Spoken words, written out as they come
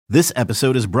This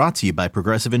episode is brought to you by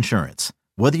Progressive Insurance.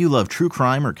 Whether you love true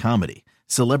crime or comedy,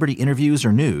 celebrity interviews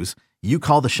or news, you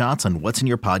call the shots on what's in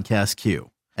your podcast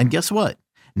queue. And guess what?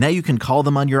 Now you can call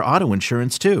them on your auto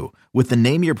insurance too with the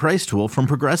Name Your Price tool from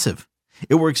Progressive.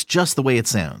 It works just the way it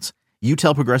sounds. You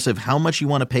tell Progressive how much you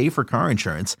want to pay for car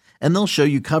insurance, and they'll show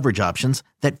you coverage options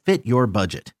that fit your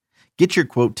budget. Get your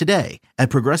quote today at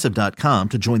Progressive.com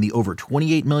to join the over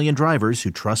 28 million drivers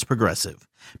who trust Progressive.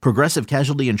 Progressive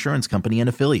Casualty Insurance Company and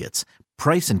Affiliates.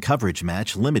 Price and coverage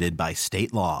match limited by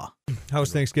state law. How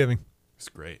was Thanksgiving? It's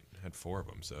great. I had 4 of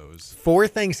them, so it was 4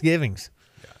 Thanksgivings.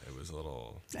 Yeah, it was a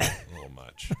little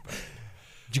much. But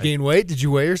Did you gain weight? Did you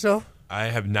weigh yourself? I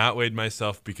have not weighed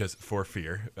myself for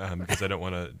fear, because I don't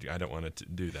want to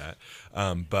do that.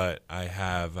 But I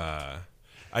have.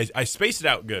 I spaced it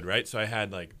out good, right? So I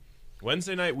had like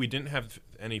Wednesday night we didn't have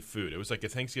any food. It was like a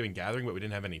Thanksgiving gathering, but we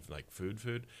didn't have any like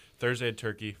food. Thursday I had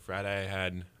turkey. Friday I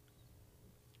had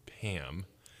ham.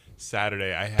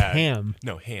 Saturday I had ham.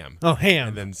 No, ham. Oh,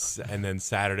 ham. And then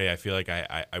Saturday I feel like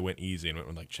I went easy and went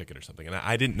with like chicken or something. And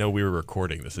I didn't know we were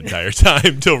recording this entire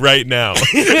time till right now.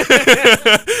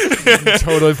 I'm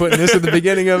totally putting this at the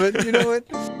beginning of it. You know what?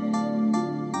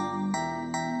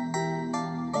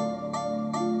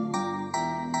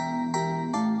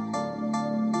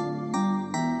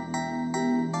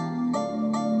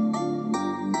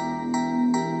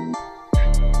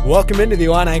 Welcome into the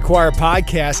Illini Inquirer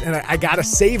podcast, and I got to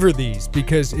savor these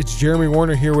because it's Jeremy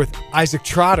Warner here with Isaac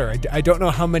Trotter. I don't know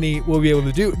how many we'll be able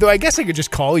to do, though I guess I could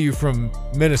just call you from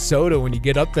Minnesota when you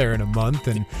get up there in a month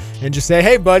and just say,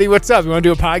 hey, buddy, what's up? You want to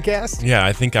do a podcast? Yeah,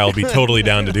 I think I'll be totally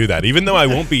down to do that, even though I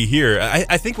won't be here.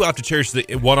 I think we'll have to cherish the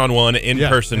one-on-one,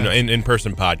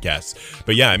 in-person podcasts.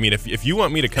 But yeah, I mean, if you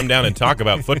want me to come down and talk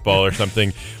about football or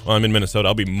something while I'm in Minnesota,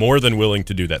 I'll be more than willing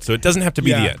to do that. So it doesn't have to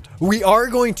be the end. We are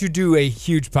going to do a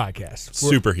huge podcast.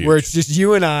 Super huge. Where it's just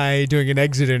you and I doing an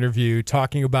exit interview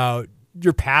talking about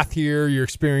your path here, your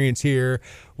experience here,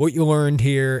 what you learned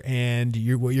here, and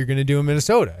what you're going to do in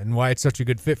Minnesota and why it's such a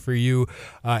good fit for you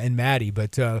and Maddie.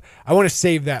 But I want to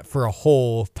save that for a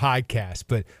whole podcast.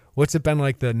 But what's it been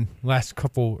like the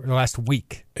last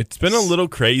week? It's been a little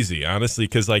crazy, honestly,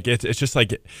 because like it's just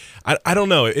like I don't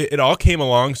know. It all came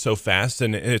along so fast,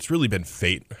 and it's really been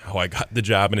fate how I got the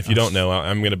job. And if you don't know,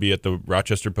 I'm going to be at the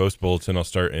Rochester Post-Bulletin. I'll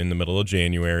start in the middle of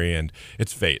January, and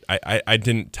it's fate. I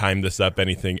didn't time this up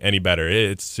any better.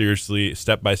 It's seriously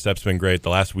step by step's been great. The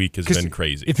last week has been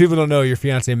crazy. If people don't know, your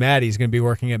fiance Maddie is going to be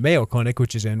working at Mayo Clinic,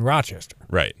 which is in Rochester.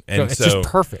 Right, and so it's just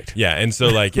perfect. Yeah, and so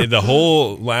like the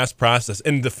whole last process,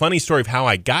 and the funny story of how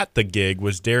I got the gig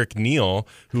was Derek Neal,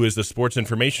 who is the sports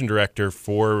information director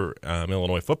for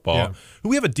Illinois football, who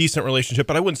we have a decent relationship,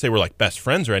 but I wouldn't say we're like best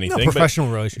friends or anything.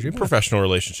 Professional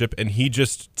relationship. And he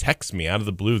just texts me out of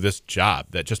the blue this job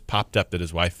that just popped up that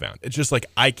his wife found. It's just like,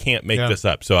 I can't make this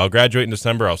up. So I'll graduate in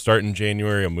December. I'll start in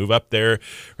January. I'll move up there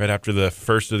right after the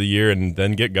first of the year and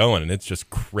then get going. And it's just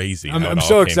crazy. I'm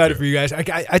so excited for you guys.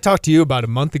 I talked to you about a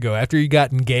month ago after you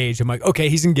got engaged. I'm like, okay,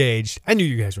 he's engaged. I knew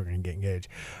you guys were going to get engaged.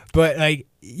 But like,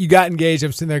 you got engaged.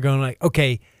 I'm sitting there going like,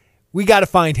 okay, we got to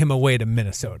find him a way to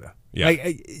Minnesota. Yeah.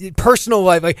 Like personal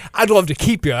life, like I'd love to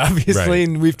keep you, obviously, right.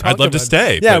 And we've talked. I'd love to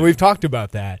stay. Yeah, we've talked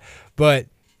about that, but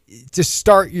to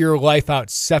start your life out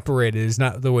separated is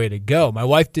not the way to go. My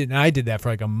wife did, and I did that for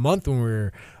like a month when we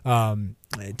were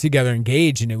together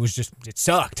engaged, and it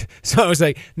sucked. So I was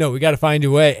like, no, we got to find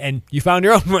a way, and you found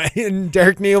your own way, and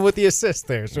Derek Neal with the assist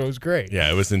there, so it was great.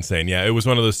 Yeah, it was insane. Yeah, it was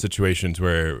one of those situations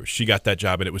where she got that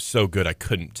job, and it was so good I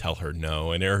couldn't tell her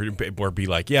no, and or be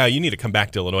like, yeah, you need to come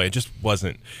back to Illinois. It just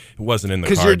wasn't in the cards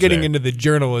because you're getting into the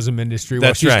journalism industry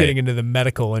while she's getting into the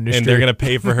medical industry. And they're going to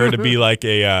pay for her to be like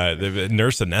a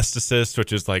nurse anesthetist,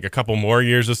 which is like a couple more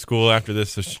years of school after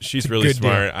this, so she's really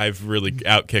smart. Deal. I've really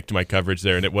outkicked my coverage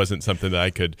there, and it wasn't something that I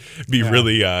could be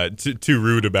really too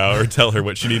rude about or tell her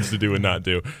what she needs to do and not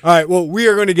do. All right, well, we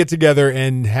are going to get together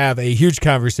and have a huge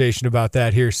conversation about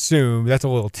that here soon. That's a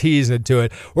little tease into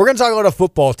it. We're going to talk about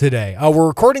football today. We're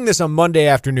recording this on Monday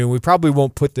afternoon. We probably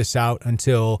won't put this out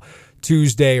until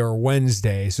Tuesday or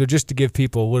Wednesday. So just to give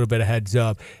people a little bit of heads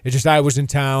up, it's just I was in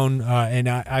town and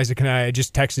Isaac and I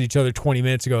just texted each other 20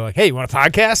 minutes ago like, hey, you want a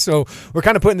podcast? So we're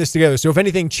kind of putting this together. So if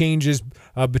anything changes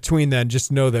between then,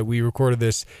 just know that we recorded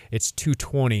this. It's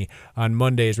 2:20 on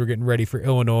Monday as we're getting ready for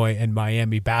Illinois and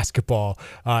Miami basketball.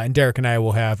 And Derek and I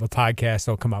will have a podcast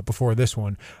that'll come out before this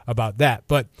one about that.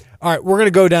 But all right, we're going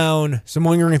to go down some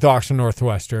lingering thoughts on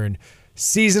Northwestern.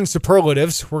 season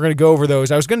superlatives. We're going to go over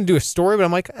those. I was going to do a story, but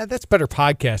I'm like, that's better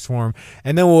podcast form.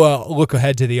 And then we'll look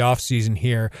ahead to the offseason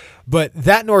here. But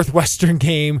that Northwestern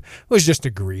game was just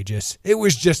egregious. It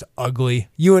was just ugly.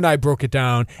 You and I broke it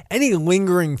down. Any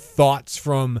lingering thoughts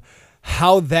from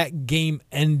how that game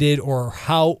ended or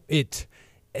how it,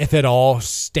 if at all,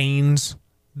 stains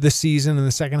the season in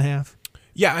the second half?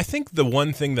 Yeah, I think the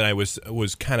one thing that I was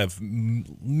kind of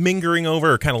lingering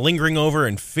over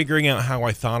and figuring out how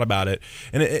I thought about it,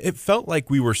 and it felt like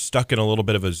we were stuck in a little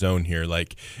bit of a zone here.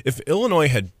 Like if Illinois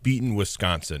had beaten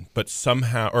Wisconsin,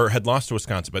 had lost to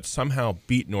Wisconsin, but somehow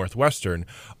beat Northwestern,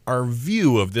 our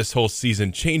view of this whole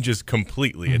season changes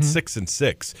completely. Mm-hmm. It's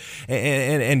 6-6,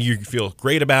 and you feel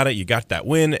great about it. You got that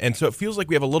win, and so it feels like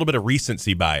we have a little bit of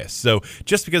recency bias. So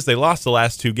just because they lost the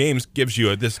last two games gives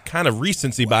you this kind of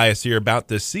recency bias here about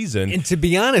this season. And to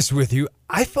be honest with you,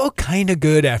 I felt kind of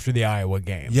good after the Iowa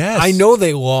game. Yes. I know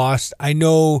they lost. I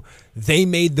know they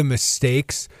made the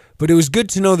mistakes, but it was good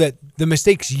to know that the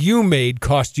mistakes you made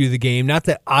cost you the game, not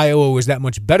that Iowa was that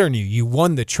much better than you. You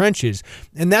won the trenches,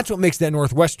 and that's what makes that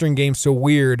Northwestern game so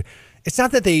weird. It's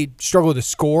not that they struggled to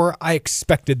score. I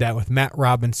expected that with Matt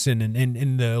Robinson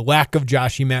and the lack of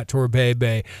Joshi Matt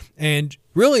Torbebe. And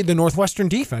really the Northwestern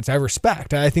defense I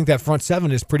respect. I think that front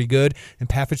seven is pretty good, and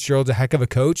Pat Fitzgerald's a heck of a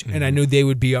coach, and I knew they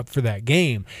would be up for that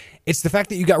game. It's the fact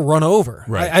that you got run over.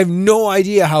 Right. I have no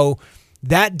idea how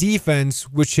that defense,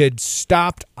 which had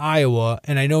stopped Iowa,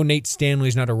 and I know Nate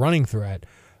Stanley's not a running threat,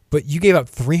 but you gave up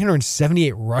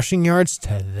 378 rushing yards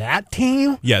to that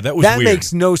team? Yeah, that was weird. That weird.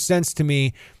 makes no sense to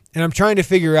me. And I'm trying to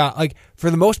figure out,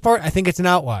 for the most part, I think it's an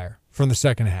outlier from the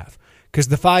second half. Because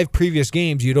the 5 previous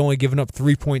games, you'd only given up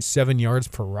 3.7 yards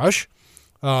per rush.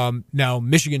 Now,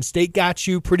 Michigan State got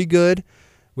you pretty good.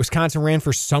 Wisconsin ran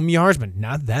for some yards, but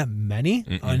not that many,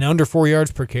 and under 4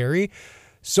 yards per carry.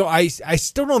 So I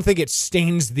still don't think it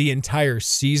stains the entire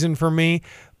season for me,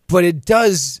 but it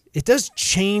does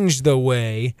change the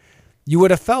way you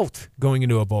would have felt going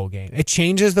into a bowl game. It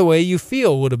changes the way you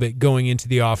feel a little bit going into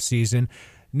the offseason.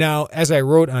 Now, as I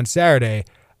wrote on Saturday,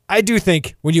 I do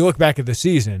think when you look back at the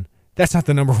season, that's not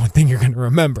the number one thing you're going to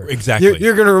remember. Exactly.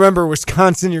 You're going to remember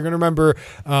Wisconsin. You're going to remember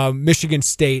Michigan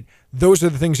State. Those are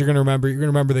the things you're going to remember. You're going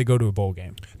to remember they go to a bowl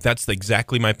game. That's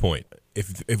exactly my point.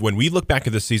 If when we look back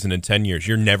at this season in 10 years,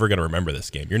 you're never going to remember this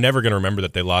game. You're never going to remember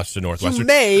that they lost to Northwestern. You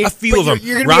may, a few of them.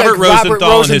 You're Robert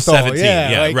Rosenthal in his Rosenthal, 17.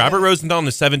 yeah, Robert Rosenthal in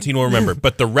the 17 will remember.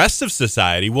 But the rest of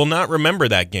society will not remember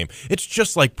that game. It's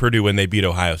just like Purdue when they beat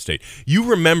Ohio State. You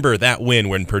remember that win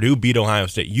when Purdue beat Ohio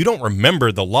State. You don't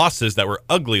remember the losses that were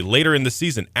ugly later in the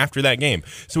season after that game.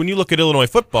 So when you look at Illinois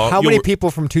football, how many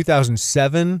people from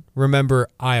 2007 remember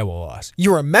Iowa loss?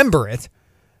 You remember it.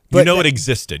 You know it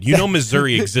existed. You know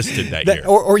Missouri existed that year.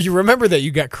 Or you remember that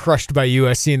you got crushed by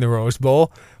USC in the Rose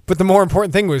Bowl. But the more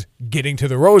important thing was getting to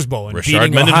the Rose Bowl and Rashard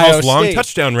beating Ohio Mendenhall's long State,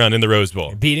 touchdown run in the Rose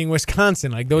Bowl. beating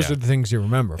Wisconsin. Those are the things you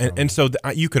remember. And so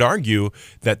you could argue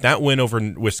that win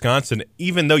over Wisconsin,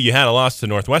 even though you had a loss to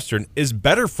Northwestern, is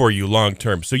better for you long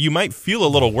term. So you might feel a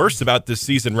little worse about this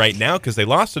season right now because they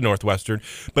lost to Northwestern.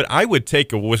 But I would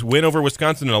take a win over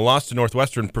Wisconsin and a loss to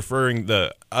Northwestern, preferring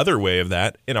the other way of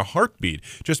that in a heartbeat,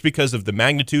 just because of the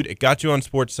magnitude. It got you on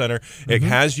SportsCenter. It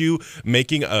has you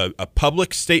making a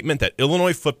public statement that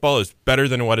Illinois football is better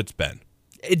than what it's been.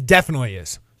 It definitely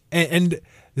is. And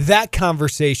that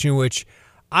conversation, which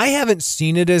I haven't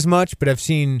seen it as much, but I've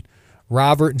seen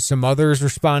Robert and some others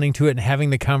responding to it and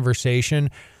having the conversation,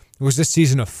 was this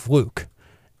season a fluke?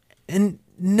 And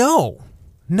no,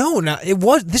 it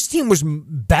was. This team was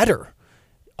better.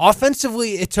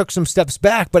 Offensively, it took some steps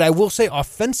back, but I will say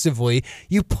offensively,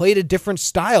 you played a different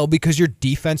style because your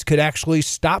defense could actually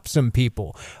stop some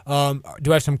people.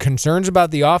 Do I have some concerns about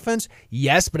the offense?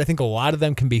 Yes, but I think a lot of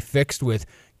them can be fixed with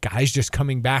guys just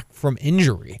coming back from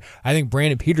injury. I think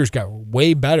Brandon Peters got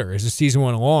way better as the season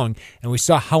went along, and we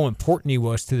saw how important he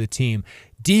was to the team.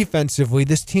 Defensively,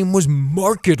 this team was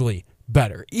markedly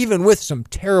better, even with some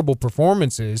terrible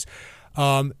performances.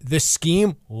 The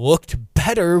scheme looked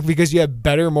better because you have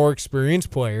better, more experienced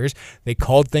players. They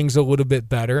called things a little bit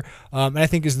better. And I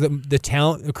think as the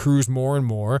talent accrues more and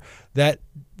more, that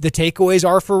the takeaways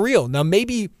are for real. Now,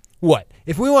 maybe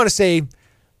if we want to say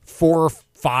 4 or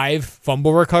 5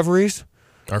 fumble recoveries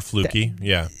are fluky,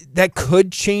 that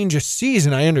could change a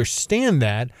season. I understand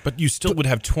that. But you still would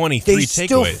have 23 takeaways. They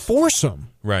still force them.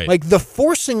 Right. Like the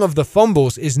forcing of the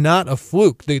fumbles is not a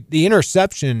fluke. The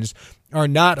interceptions are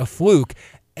not a fluke,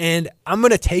 and I'm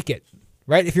going to take it,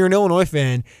 right? If you're an Illinois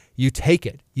fan, you take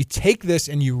it. You take this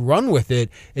and you run with it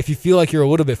if you feel like you're a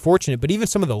little bit fortunate, but even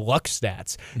some of the luck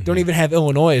stats don't even have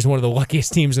Illinois as one of the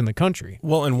luckiest teams in the country.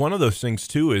 Well, and one of those things,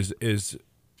 too, is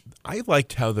I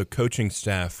liked how the coaching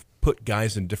staff put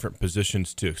guys in different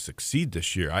positions to succeed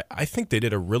this year. I think they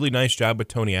did a really nice job with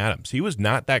Tony Adams. He was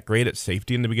not that great at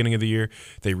safety in the beginning of the year.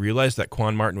 They realized that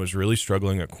Quan Martin was really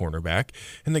struggling at cornerback,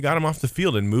 and they got him off the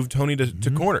field and moved Tony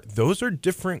to corner. Those are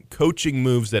different coaching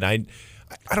moves that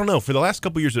I don't know. For the last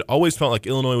couple of years, it always felt like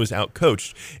Illinois was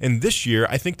outcoached. And this year,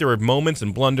 I think there were moments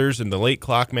and blunders and the late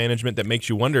clock management that makes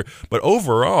you wonder. But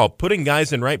overall, putting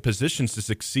guys in right positions to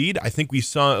succeed, I think we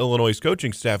saw Illinois'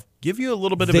 coaching staff give you a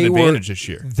little bit of an advantage this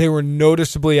year. They were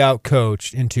noticeably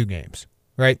outcoached in 2 games,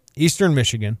 right? Eastern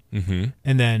Michigan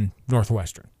and then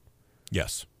Northwestern.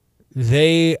 Yes.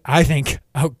 They, I think,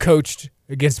 outcoached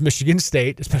against Michigan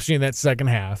State, especially in that second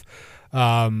half.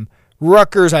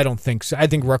 Rutgers, I don't think so. I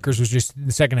think Rutgers was just in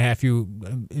the second half you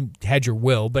had your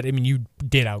will, but I mean you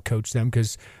did outcoach them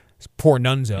because poor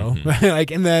Nunzo.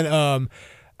 And then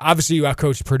obviously you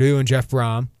outcoached Purdue and Jeff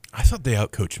Brom. I thought they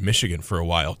outcoached Michigan for a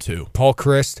while too. Paul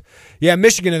Christ. Yeah,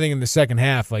 Michigan, I think in the second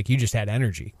half, like you just had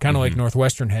energy. Kind of like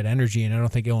Northwestern had energy, and I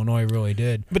don't think Illinois really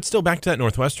did. But still, back to that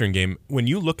Northwestern game, when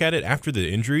you look at it after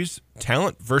the injuries,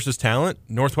 talent versus talent,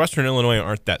 Northwestern and Illinois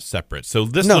aren't that separate. So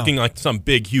this looking like some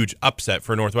big, huge upset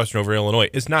for Northwestern over Illinois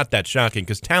is not that shocking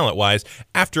because talent-wise,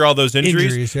 after all those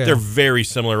injuries they're very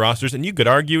similar rosters, and you could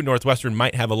argue Northwestern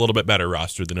might have a little bit better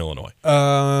roster than Illinois.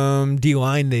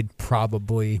 D-line, they'd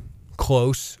probably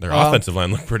close. Their offensive line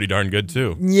looked pretty darn good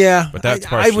too. Yeah, but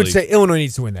that's I would say Illinois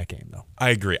needs to win that game though. I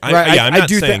agree. I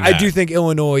do think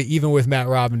Illinois, even with Matt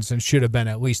Robinson, should have been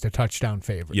at least a touchdown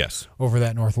favorite. Yes. Over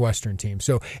that Northwestern team.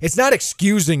 So it's not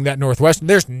excusing that Northwestern.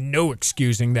 There's no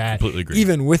excusing that. Completely agree.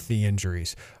 Even with the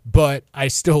injuries. But I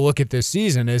still look at this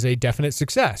season as a definite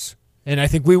success, and I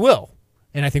think we will,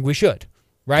 and I think we should.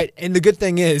 Right. And the good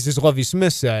thing is, as Lovie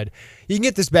Smith said, you can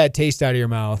get this bad taste out of your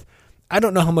mouth. I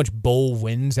don't know how much bowl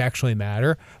wins actually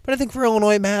matter, but I think for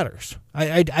Illinois it matters.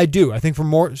 I do. I think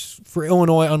for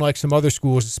Illinois, unlike some other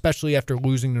schools, especially after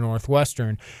losing to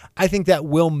Northwestern, I think that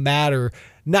will matter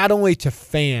not only to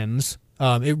fans.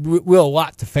 It will a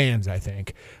lot to fans, I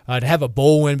think, to have a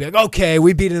bowl win, be like, okay,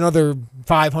 we beat another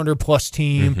 500-plus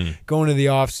team going into the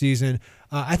offseason.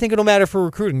 I think it'll matter for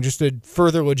recruiting just to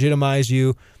further legitimize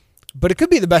you. But it could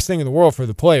be the best thing in the world for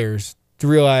the players to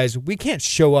realize we can't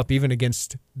show up even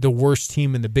against the worst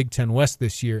team in the Big Ten West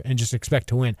this year and just expect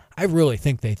to win. I really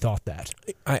think they thought that.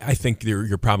 I think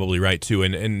you're probably right, too.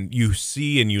 And you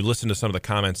see and you listen to some of the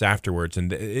comments afterwards,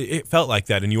 and it felt like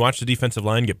that. And you watch the defensive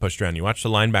line get pushed around. You watch the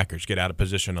linebackers get out of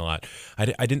position a lot.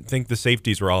 I didn't think the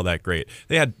safeties were all that great.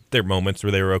 They had their moments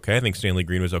where they were okay. I think Stanley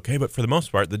Green was okay. But for the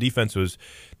most part, the defense was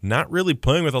not really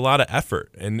playing with a lot of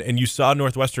effort. And you saw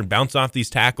Northwestern bounce off these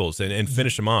tackles and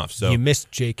finish them off. So you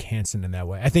missed Jake Hansen in that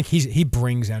way. I think he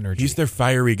brings energy. He's their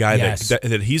fiery guy. Yes.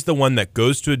 That he's the one that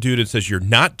goes to a dude and says, you're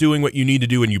not doing what you need to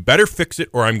do and you better fix it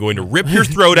or I'm going to rip your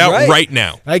throat out right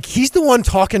now. Like, he's the one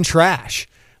talking trash.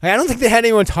 Like, I don't think they had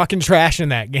anyone talking trash in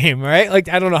that game, right? Like,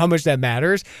 I don't know how much that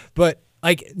matters, but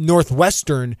like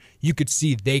Northwestern, you could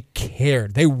see they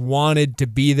cared. They wanted to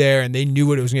be there, and they knew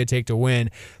what it was going to take to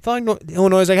win. Felt like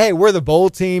Illinois was like, hey, we're the bowl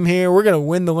team here. We're going to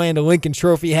win the Land of Lincoln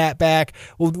Trophy hat back.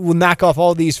 We'll knock off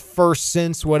all these first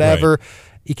since whatever. Right.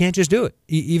 You can't just do it,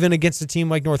 even against a team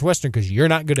like Northwestern, because you're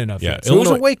not good enough yet. So Illinois,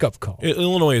 it was a wake-up call.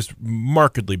 Illinois is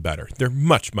markedly better. They're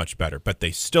much, much better, but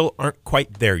they still aren't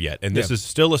quite there yet. And this is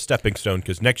still a stepping stone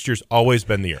because next year's always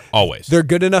been the year, always. They're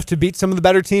good enough to beat some of the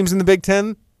better teams in the Big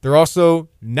Ten. They're also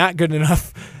not good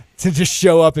enough to just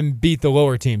show up and beat the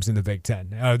lower teams in the Big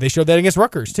Ten. They showed that against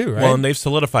Rutgers too, right? Well, and they've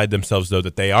solidified themselves, though,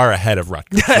 that they are ahead of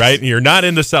Rutgers, right? You're not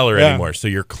in the cellar anymore, so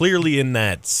you're clearly in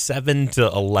that 7 to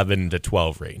 11 to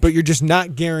 12 range. But you're just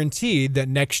not guaranteed that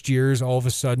next year's all of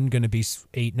a sudden going to be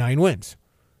 8-9 wins.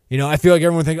 You know, I feel like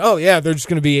everyone thinks, oh, yeah, they're just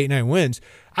going to be 8-9 wins.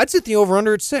 I'd set the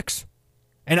over-under at 6.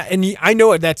 And I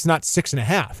know that's not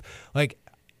 6.5. Like,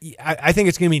 I think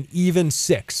it's going to be an even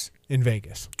 6 in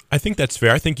Vegas. I think that's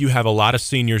fair. I think you have a lot of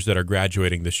seniors that are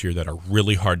graduating this year that are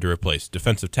really hard to replace.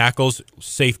 Defensive tackles,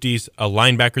 safeties, a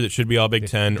linebacker that should be all Big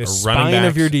Ten, the a spine running back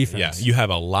of your defense. Yeah, you have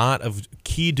a lot of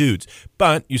key dudes,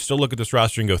 but you still look at this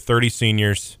roster and go 30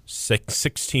 seniors,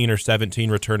 16 or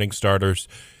 17 returning starters.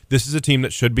 This is a team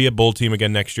that should be a bowl team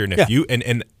again next year, and if you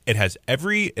and it has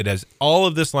all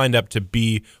of this lined up to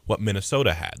be what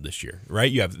Minnesota had this year,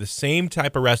 right? You have the same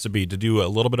type of recipe to do a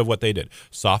little bit of what they did: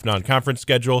 soft non-conference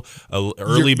schedule,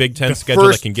 early Big Ten schedule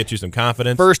that can get you some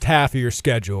confidence. First half of your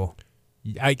schedule,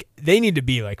 they need to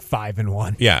be like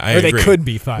 5-1. Yeah, I agree. They could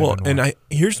be 5-1. Well, and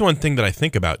here's one thing that I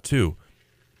think about too: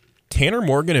 Tanner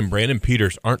Morgan and Brandon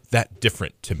Peters aren't that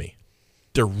different to me.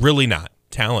 They're really not.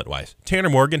 talent-wise. Tanner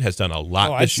Morgan has done a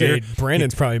lot this year. I'd say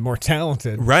Brandon's probably more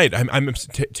talented. Right.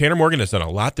 Tanner Morgan has done a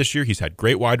lot this year. He's had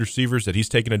great wide receivers that he's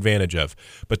taken advantage of.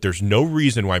 But there's no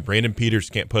reason why Brandon Peters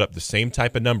can't put up the same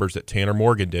type of numbers that Tanner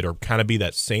Morgan did or kind of be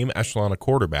that same echelon of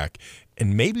quarterback.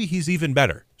 And maybe he's even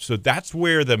better. So that's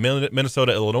where the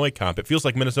Minnesota-Illinois comp, it feels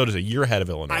like Minnesota's a year ahead of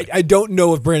Illinois. I don't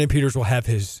know if Brandon Peters will have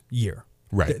his year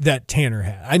that Tanner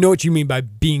had. I know what you mean by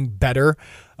being better.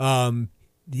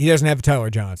 He doesn't have a Tyler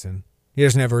Johnson. He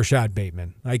doesn't have a Rashad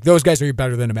Bateman. Like, those guys are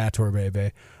better than a Matt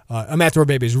Torbebe. A Matt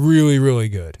Torbebe is really, really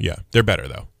good. Yeah, they're better,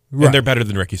 though. Right. And they're better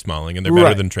than Ricky Smalling, and they're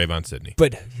better than Trayvon Sidney.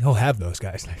 But he'll have those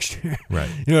guys next year. Right.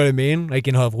 You know what I mean? Like,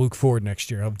 he'll have Luke Ford next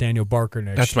year. He'll have Daniel Barker next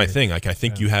year. That's my thing. Like, I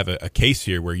think you have a case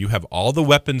here where you have all the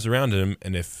weapons around him,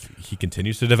 and if he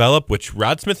continues to develop, which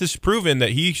Rod Smith has proven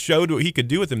that he showed what he could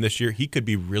do with him this year, he could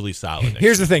be really solid.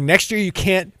 Here's the thing. Next year, you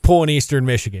can't pull an Eastern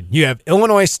Michigan. You have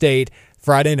Illinois State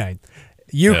Friday night,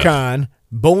 UConn,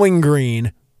 Bowling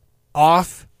Green,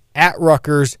 off, at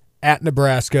Rutgers, at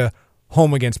Nebraska,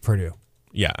 home against Purdue.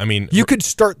 Yeah, I mean, you could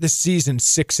start the season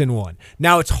 6-1.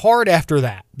 Now it's hard after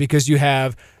that because you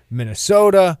have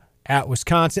Minnesota at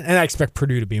Wisconsin, and I expect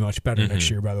Purdue to be much better next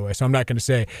year. By the way, so I'm not going to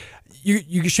say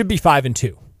you should be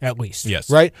 5-2 at least. Yes,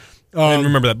 right. And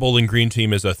remember that Bowling Green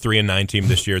team is a 3-9 team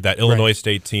this year. That Illinois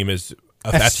State team is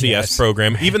a FCS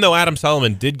program. Even though Adam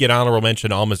Solomon did get honorable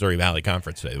mention All Missouri Valley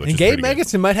Conference today, which and is Gabe pretty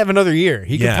Meganson might have another year.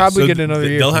 He could probably get another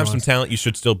year. They'll have some talent. You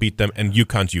should still beat them. And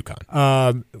UConn's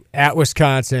UConn. At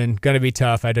Wisconsin, going to be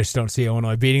tough. I just don't see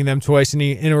Illinois beating them twice in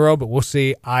a row, but we'll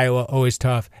see. Iowa, always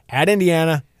tough. At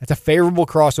Indiana, that's a favorable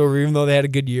crossover, even though they had a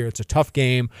good year. It's a tough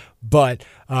game, but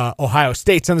Ohio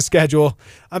State's on the schedule.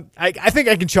 I think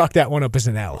I can chalk that one up as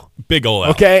an L. Big ol' L.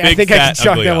 Okay, Big, I think I can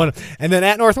chalk that L. one up. And then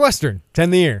at Northwestern,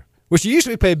 10 the year. Which you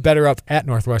usually pay better up at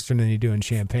Northwestern than you do in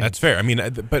Champaign. That's fair. I mean,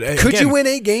 but could you win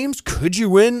 8 games? Could you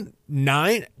win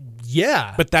 9?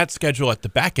 Yeah. But that schedule at the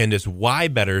back end is why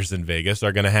bettors in Vegas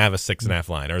are going to have a 6.5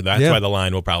 line, or that's why the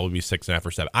line will probably be 6.5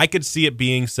 or 7. I could see it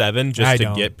being 7 just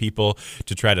to get people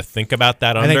to try to think about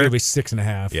that under. I think it'll be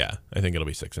 6.5. Yeah, I think it'll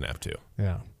be 6.5 too.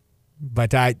 Yeah.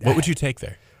 But what would you take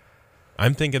there?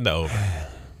 I'm thinking the over.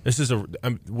 This is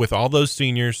with all those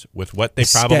seniors, with what they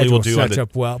probably will do. Sets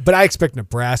up well, but I expect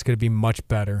Nebraska to be much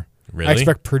better. Really? I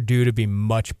expect Purdue to be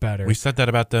much better. We said that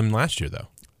about them last year, though.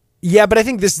 Yeah, but I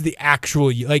think this is the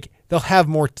actual they'll have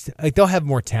more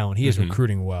talent. He is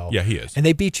recruiting well. Yeah, he is, and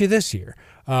they beat you this year.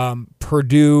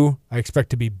 Purdue, I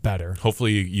expect to be better.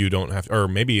 Hopefully, you don't have, or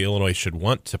maybe Illinois should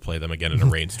want to play them again in a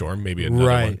rainstorm. Maybe another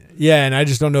one. Yeah, and I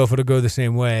just don't know if it'll go the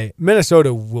same way.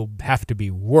 Minnesota will have to be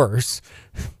worse.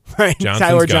 Right,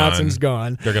 Tyler Johnson's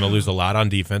gone. They're going to lose a lot on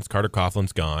defense. Carter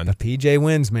Coughlin's gone. The PJ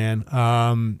wins,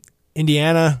 man.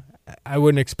 Indiana, I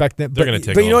wouldn't expect that. They're going to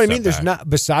take. But you know what I mean? There's not,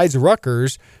 besides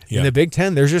Rutgers in the Big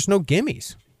Ten, there's just no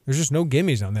gimmies. There's just no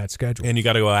gimmies on that schedule. And you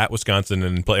got to go at Wisconsin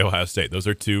and play Ohio State. Those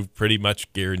are 2 pretty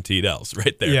much guaranteed L's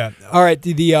right there. Yeah. All right.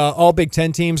 The all Big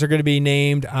Ten teams are going to be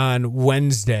named on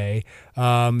Wednesday.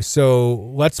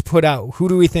 So let's put out, who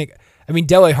do we think? I mean,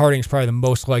 Dele Harding's probably the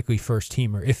most likely first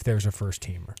teamer if there's a first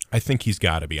teamer. I think he's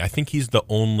got to be. I think he's the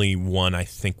only one I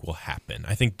think will happen.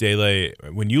 I think Dele,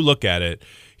 when you look at it,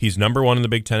 he's number 1 in the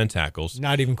Big Ten in tackles.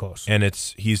 Not even close. And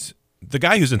he's the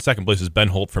guy who's in second place is Ben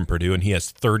Holt from Purdue, and he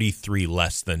has 33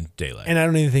 less than Dele. And I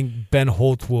don't even think Ben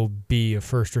Holt will be a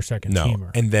first or second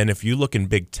teamer. And then if you look in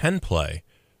Big Ten play,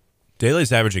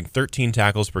 Dele's averaging 13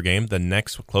 tackles per game. The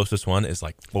next closest one is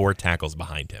like 4 tackles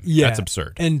behind him. Yeah. That's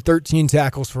absurd. And 13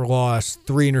 tackles for loss,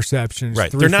 3 interceptions,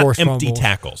 right. 3 They're not empty fumbles.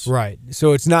 tackles. Right.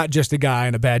 So it's not just a guy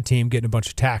on a bad team getting a bunch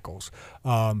of tackles.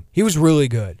 He was really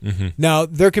good. Mm-hmm. Now,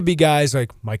 there could be guys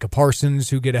like Micah Parsons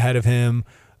who get ahead of him.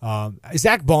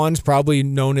 Zach Bond's probably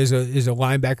known as a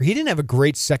linebacker. He didn't have a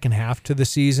great second half to the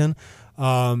season.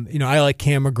 I like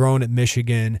Cam McGrone at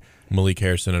Michigan. Malik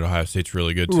Harrison at Ohio State's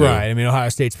really good, too. Right. I mean, Ohio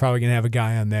State's probably going to have a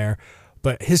guy on there.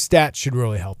 But his stats should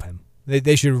really help him.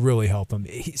 They should really help him.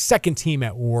 Second team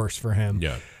at worst for him.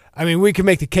 Yeah. I mean, we can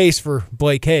make the case for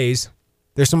Blake Hayes.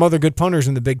 There's some other good punters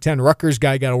in the Big Ten. Rutgers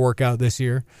guy got to work out this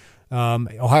year.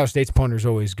 Ohio State's punter's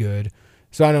always good.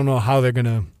 So I don't know how they're going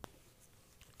to.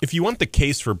 If you want the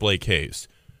case for Blake Hayes,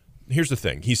 here's the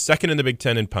thing. He's second in the Big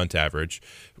Ten in punt average,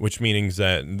 which means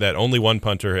that only one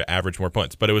punter averaged more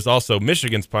punts. But it was also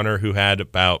Michigan's punter who had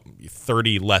about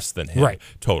 30 less than him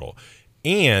total.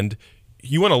 And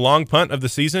you want a long punt of the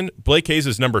season? Blake Hayes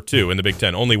is number 2 in the Big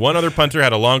Ten. Only one other punter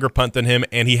had a longer punt than him,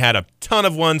 and he had a ton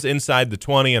of ones inside the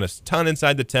 20 and a ton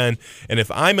inside the 10. And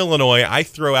if I'm Illinois, I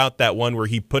throw out that one where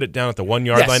he put it down at the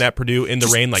 1-yard line at Purdue in the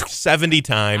rain like 70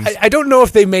 times. I don't know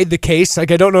if they made the case.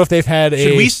 Like, I don't know if they've had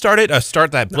Should we start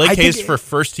that Blake Hayes for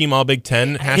first team All Big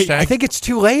Ten hashtag? I think it's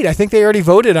too late. I think they already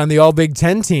voted on the All Big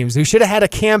Ten teams. We should have had a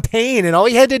campaign, and all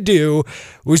he had to do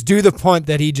was do the punt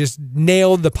that he just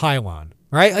nailed the pylon.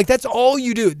 Right? Like, that's all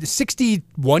you do.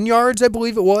 61 yards, I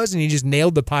believe it was, and he just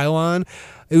nailed the pylon.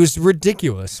 It was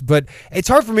ridiculous. But it's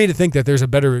hard for me to think that there's a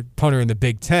better punter in the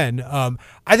Big Ten.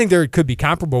 I think there could be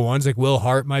comparable ones, like Will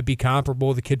Hart might be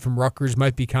comparable. The kid from Rutgers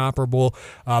might be comparable.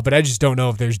 But I just don't know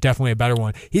if there's definitely a better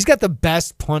one. He's got the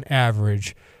best punt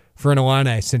average for an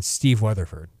Illini since Steve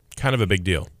Weatherford. Kind of a big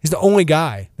deal. He's the only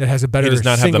guy that has a better He does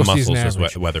not have the muscles average.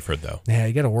 as Weatherford, though. Yeah,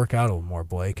 you got to work out a little more,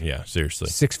 Blake. Yeah, seriously.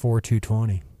 6'4",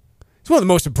 220. He's one of the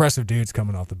most impressive dudes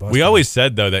coming off the bus. We always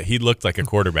said, though, that he looked like a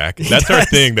quarterback. That's our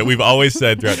thing that we've always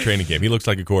said throughout training camp. He looks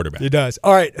like a quarterback. He does.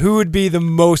 All right, who would be the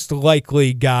most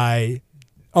likely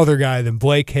other guy than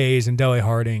Blake Hayes and Dele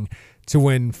Harding to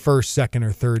win first, second,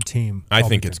 or third team? I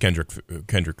think it's Kendrick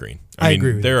Green. I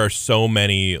agree with there you. are so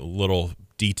many little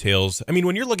details. I mean,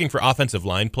 when you're looking for offensive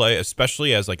line play,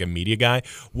 especially as like a media guy,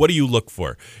 what do you look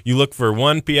for? You look for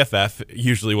one, PFF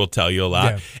usually will tell you a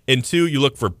lot, and 2, you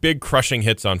look for big crushing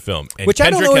hits on film. And which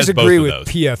Kendrick I don't always has both agree of with those.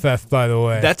 PFF, by the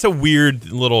way. That's a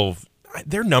weird little.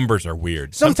 Their numbers are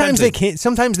weird. Sometimes they can.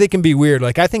 Sometimes they can be weird.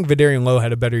 Like, I think Vidarian Lowe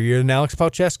had a better year than Alex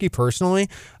Palczewski personally.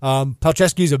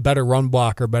 Palczewski's a better run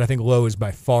blocker, but I think Lowe is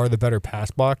by far the better pass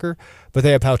blocker. But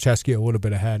they have Palczewski a little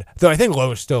bit ahead. Though I think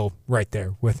Lowe is still right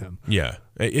there with him. Yeah.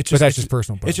 But that's just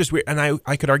personal preference. It's just weird. And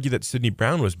I could argue that Sidney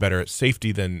Brown was better at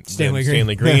safety than Stanley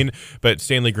Green. Yeah. But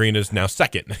Stanley Green is now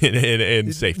second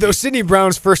in safety. Though Sidney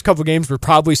Brown's first couple games were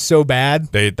probably so bad.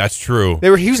 That's true.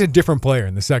 He was a different player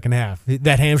in the second half.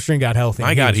 That hamstring got healthy.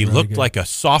 My God, he really looked good. like a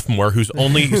sophomore who's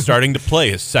only starting to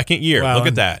play his second year. Well, look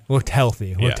at that. Looked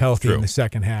healthy. True. In the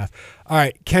second half. All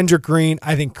right, Kendrick Green.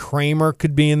 I think Kramer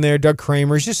could be in there. Doug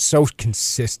Kramer is just so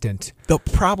consistent. The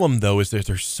problem, though, is that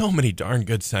there's so many darn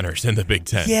good centers in the Big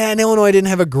Ten. Yeah, and Illinois didn't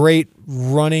have a great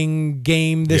running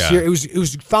game this year. It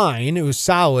was fine. It was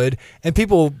solid, and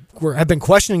people have been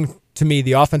questioning to me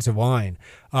the offensive line.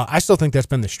 I still think that's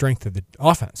been the strength of the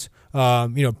offense.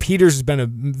 Peters has been a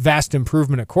vast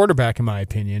improvement at quarterback, in my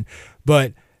opinion,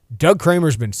 but Doug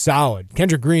Kramer's been solid.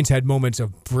 Kendrick Green's had moments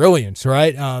of brilliance,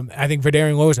 right? I think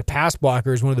Vidarian Lowe is a pass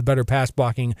blocker, is one of the better pass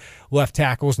blocking left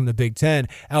tackles in the Big Ten.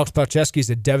 Alex Palczewski is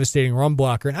a devastating run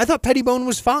blocker. And I thought Pettibone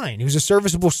was fine. He was a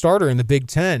serviceable starter in the Big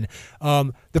Ten.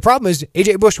 The problem is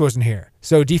A.J. Bush wasn't here.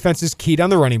 So defense is keyed on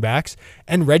the running backs.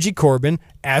 And Reggie Corbin,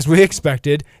 as we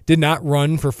expected, did not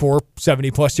run for 4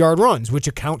 70-plus yard runs, which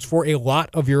accounts for a lot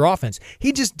of your offense.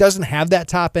 He just doesn't have that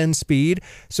top-end speed.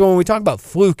 So when we talk about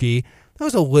fluky, that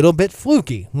was a little bit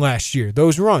fluky last year,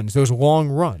 those runs, those long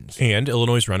runs. And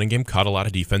Illinois' running game caught a lot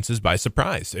of defenses by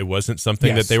surprise. It wasn't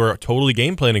something that they were totally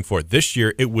game planning for. This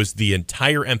year, it was the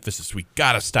entire emphasis. We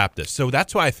got to stop this. So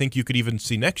that's why I think you could even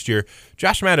see next year,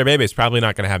 Josh Matabebe is probably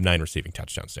not going to have 9 receiving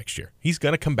touchdowns next year. He's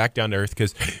going to come back down to earth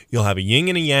because you'll have a yin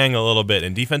and a yang a little bit,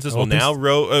 and defenses will now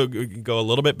go a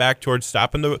little bit back towards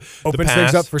stopping the Opens pass.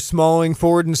 things up for Smalling,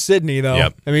 Ford, and Sidney, though.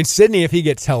 Yep. I mean, Sidney, if he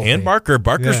gets healthy. And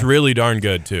Barker's really darn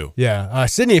good, too. Yeah.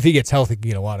 Sidney, if he gets healthy, can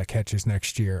get a lot of catches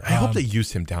next year. I hope they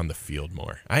use him down the field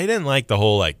more. I didn't like the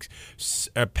whole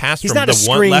pass from not a the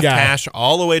one screen left guy. hash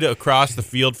all the way to across the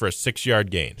field for a 6-yard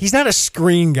gain. He's not a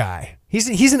screen guy. He's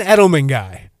an Edelman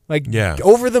guy. Like, Yeah.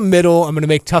 over the middle, I'm going to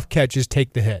make tough catches,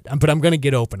 take the hit. But I'm going to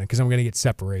get open because I'm going to get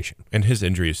separation. And his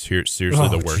injury is seriously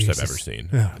the worst I've ever seen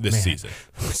this season.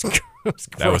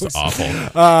 That was awful.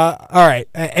 All right.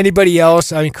 Anybody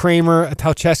else? I mean, Kramer,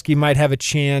 Palczewski might have a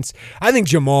chance. I think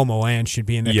Jamal Milan should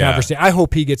be in the conversation. I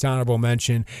hope he gets honorable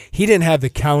mention. He didn't have the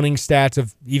counting stats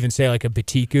of even, say, like a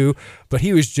Batiku, but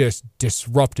he was just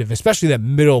disruptive, especially that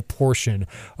middle portion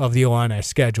of the Illini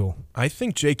schedule. I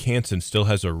think Jake Hansen still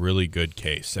has a really good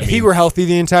case. If he were healthy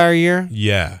the entire year,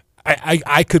 yeah.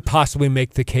 I could possibly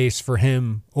make the case for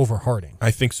him over Harding.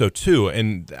 I think so, too.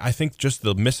 And I think just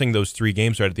the missing those 3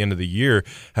 games right at the end of the year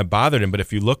have bothered him. But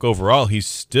if you look overall, he's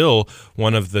still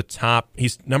one of the top.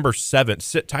 He's number 7,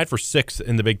 tied for 6th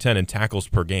in the Big Ten in tackles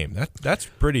per game. That's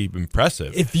pretty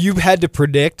impressive. If you had to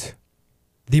predict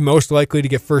the most likely to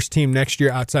get first team next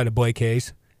year outside of Blake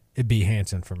Hayes, it'd be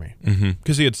Hansen for me.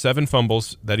 Because he had 7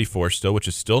 fumbles that he forced still, which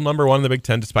is still number 1 in the Big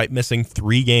Ten despite missing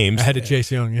 3 games. I had to Chase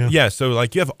Young, Yeah, so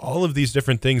you have all of these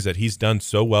different things that he's done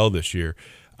so well this year.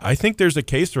 I think there's a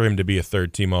case for him to be a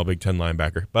third-team All-Big Ten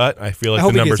linebacker, but I feel like I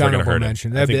hope the he numbers gets are going to hurt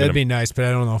mention. him. That'd be nice, but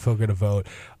I don't know if he'll get a vote.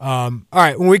 All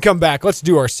right, when we come back, let's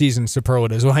do our season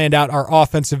superlatives. We'll hand out our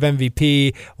offensive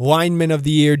MVP, lineman of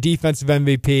the year, defensive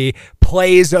MVP,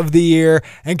 plays of the year,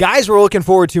 and guys we're looking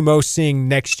forward to most seeing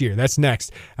next year. That's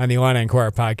next on the Illini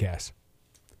Inquirer podcast.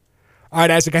 All right,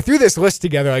 Isaac, I threw this list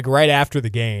together like right after the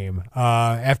game,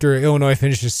 after Illinois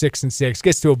finishes 6-6,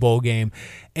 gets to a bowl game,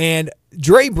 and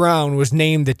Dre Brown was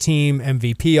named the team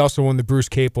MVP, also won the Bruce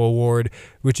Capel Award,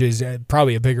 which is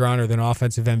probably a bigger honor than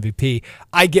offensive MVP.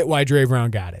 I get why Dre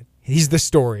Brown got it. He's the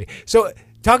story. So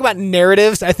talk about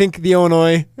narratives. I think the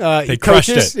Illinois they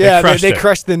coaches, crushed it. They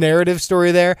crushed the narrative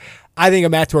story there. I think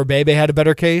Matt Torbebe had a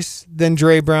better case than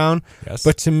Dre Brown,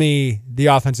 but to me, the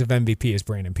offensive MVP is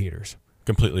Brandon Peters.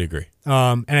 Completely agree.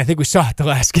 And I think we saw it the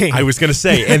last game. I was going to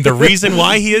say, and the reason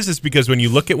why he is because when you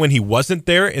look at when he wasn't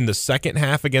there in the second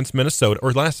half against Minnesota,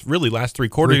 or last three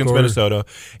quarters against Minnesota,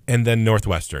 and then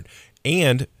Northwestern.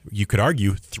 And you could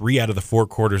argue 3 out of the 4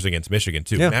 quarters against Michigan,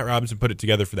 too. Yeah. Matt Robinson put it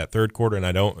together for that third quarter, and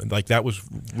that was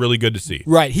really good to see.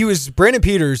 Right. Brandon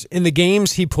Peters, in the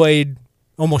games he played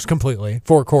almost completely,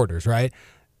 4 quarters, right?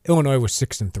 Illinois was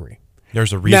 6-3.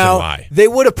 There's a reason why. They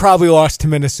would have probably lost to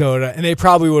Minnesota, and they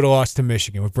probably would have lost to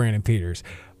Michigan with Brandon Peters.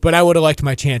 But I would have liked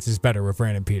my chances better with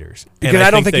Brandon Peters. Because I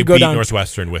don't think you go down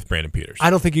Northwestern with Brandon Peters. I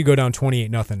don't think you go down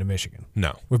 28-0 to Michigan.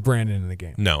 No. With Brandon in the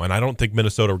game. No, and I don't think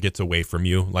Minnesota gets away from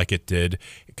you like it did.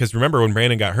 Because remember when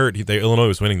Brandon got hurt, Illinois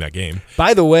was winning that game.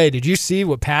 By the way, did you see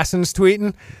what Passan's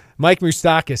tweeting? Mike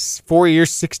Moustakas, 4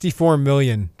 years, $64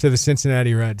 million to the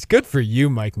Cincinnati Reds. Good for you,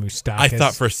 Mike Moustakas. I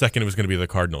thought for a second it was going to be the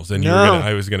Cardinals, and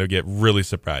I was going to get really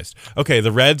surprised. Okay,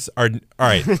 the Reds are all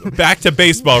right. Back to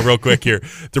baseball, real quick here.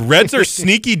 The Reds are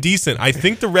sneaky decent. I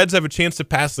think the Reds have a chance to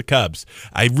pass the Cubs.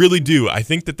 I really do. I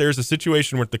think that there's a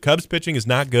situation where the Cubs pitching is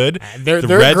not good. They're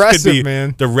aggressive,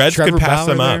 man. The Reds Trevor could pass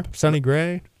Bauer them up. There, Sonny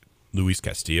Gray. Luis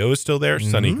Castillo is still there.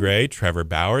 Sonny Gray, Trevor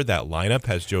Bauer. That lineup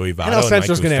has Joey Votto and Mike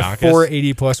Central's going to have 4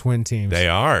 80-plus win teams. They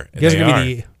are. I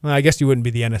guess you wouldn't be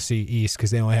the NFC East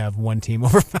because they only have one team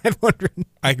over 500.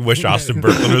 I wish Austin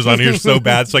Berkman was on here so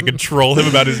bad so I could troll him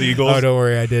about his Eagles. Oh, don't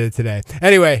worry. I did it today.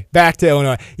 Anyway, back to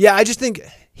Illinois. Yeah, I just think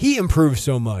he improved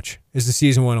so much as the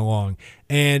season went along.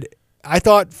 And I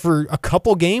thought for a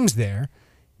couple games there,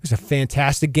 he was a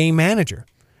fantastic game manager.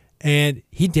 And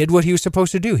he did what he was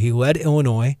supposed to do. He led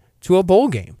Illinois to a bowl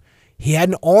game. He had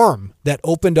an arm that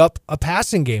opened up a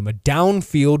passing game, a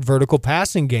downfield vertical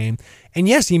passing game. And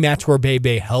yes, Matt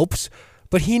Torbebe helps,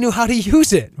 but he knew how to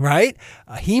use it, right?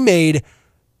 He made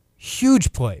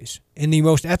huge plays in the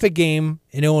most epic game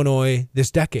in Illinois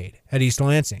this decade at East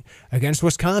Lansing against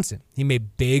Wisconsin. He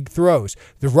made big throws.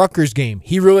 The Rutgers game,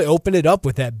 he really opened it up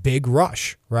with that big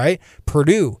rush, right?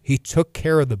 Purdue, he took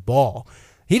care of the ball.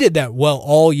 He did that well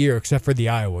all year except for the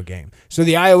Iowa game. So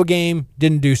the Iowa game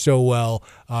didn't do so well.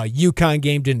 UConn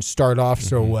game didn't start off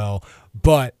so well.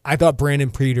 But I thought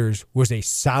Brandon Peters was a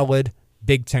solid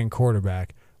Big Ten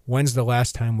quarterback. When's the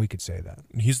last time we could say that?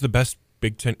 He's the best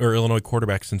Big Ten or Illinois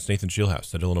quarterback since Nathan Shieldhouse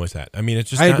that Illinois had. I mean,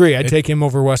 it's just. I agree. I'd take him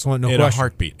over Westland, no question.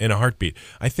 In a heartbeat.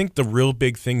 I think the real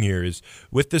big thing here is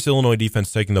with this Illinois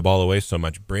defense taking the ball away so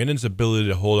much, Brandon's ability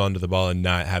to hold on to the ball and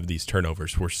not have these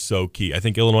turnovers were so key. I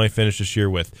think Illinois finished this year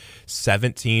with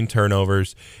 17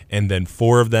 turnovers, and then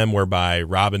 4 of them were by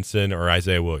Robinson or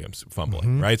Isaiah Williams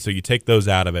fumbling. Right, so you take those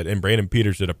out of it, and Brandon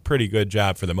Peters did a pretty good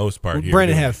job for the most part. Here.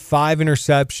 Brandon had 5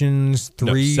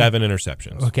 interceptions, 7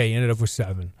 interceptions. Okay, he ended up with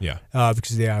 7. Yeah.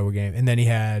 Because of the Iowa game. And then he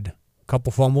had a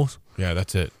couple fumbles. Yeah,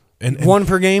 that's it. And 1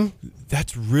 per game.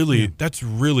 That's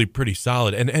really pretty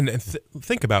solid. And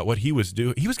think about what he was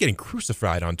doing. He was getting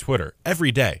crucified on Twitter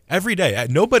every day.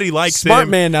 Nobody likes Smart him.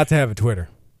 man not to have a Twitter.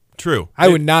 True. I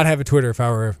would not have a Twitter if I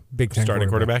were a Big Ten starting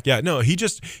quarterback. Yeah, no, he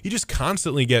just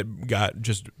constantly got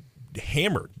just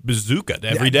hammered, bazooka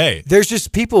every day. There's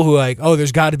just people who are like, oh,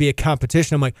 there's got to be a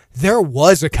competition. I'm like, there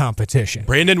was a competition.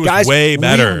 Brandon was Guys, way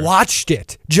better. We watched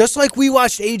it. Just like we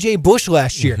watched A.J. Bush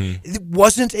last year. It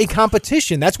wasn't a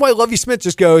competition. That's why Lovie Smith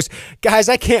just goes, guys,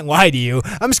 I can't lie to you.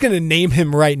 I'm just going to name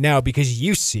him right now because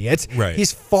you see it. Right.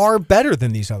 He's far better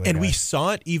than these other guys. And we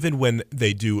saw it even when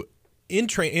they do in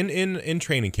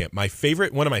training camp.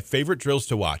 One of my favorite drills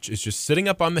to watch is just sitting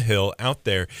up on the hill out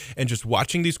there and just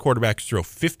watching these quarterbacks throw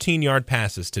 15-yard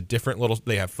passes to different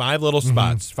they have 5 little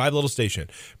spots, 5 little station.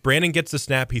 Brandon gets the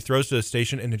snap, he throws to the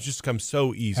station, and it just comes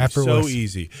so easy, Effortless. so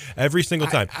easy every single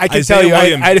time. I can tell you,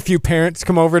 I had a few parents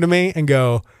come over to me and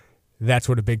go, that's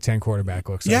what a Big Ten quarterback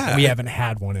looks like. Yeah. We haven't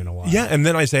had one in a while. Yeah, and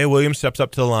then Isaiah Williams steps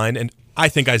up to the line, and I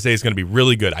think Isaiah's going to be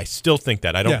really good. I still think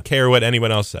that. I don't care what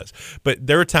anyone else says. But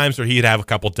there are times where he'd have a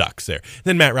couple ducks there.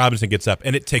 Then Matt Robinson gets up,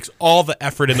 and it takes all the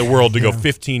effort in the world to go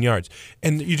 15 yards.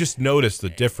 And you just notice the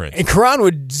difference. And Karan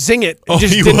would zing it and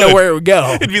just didn't know where it would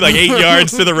go. It'd be like 8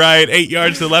 yards to the right, 8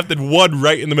 yards to the left, and 1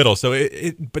 right in the middle. So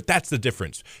but that's the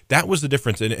difference. That was the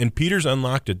difference. And Peters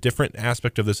unlocked a different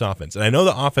aspect of this offense. And I know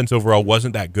the offense overall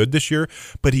wasn't that good this year,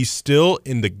 but he's still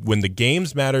when the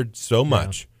games mattered so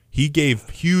much. He gave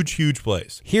huge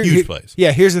plays. Huge plays.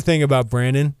 Yeah, here's the thing about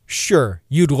Brandon. Sure,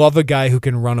 you'd love a guy who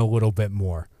can run a little bit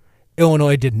more.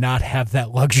 Illinois did not have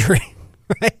that luxury.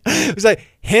 Right? It was like,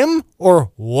 him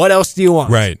or what else do you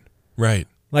want? Right.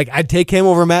 Like, I'd take him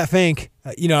over Matt Fink.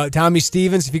 Tommy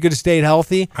Stevens, if he could have stayed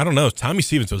healthy. I don't know. Tommy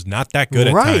Stevens was not that good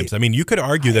at times. I mean, you could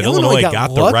argue that Illinois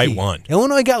got the right one.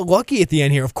 Illinois got lucky at the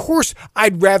end here. Of course,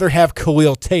 I'd rather have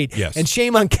Khalil Tate. Yes. And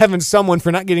shame on Kevin Sumlin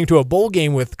for not getting to a bowl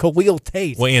game with Khalil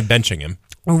Tate. Well, and benching him.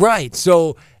 Right.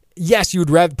 So, yes, you would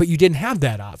rather, but you didn't have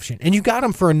that option. And you got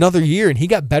him for another year, and he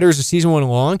got better as the season went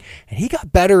along, and he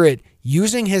got better at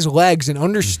using his legs and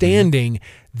understanding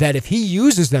that if he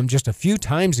uses them just a few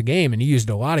times a game, and he used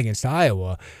a lot against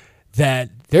Iowa, that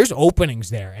there's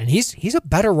openings there. And he's a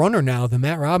better runner now than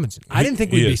Matt Robinson. I didn't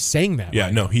think we'd be saying that.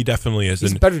 Yeah, no, he definitely is.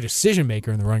 He's a better decision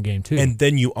maker in the run game, too. And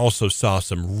then you also saw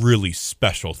some really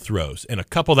special throws, and a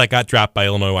couple that got dropped by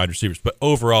Illinois wide receivers. But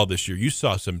overall this year, you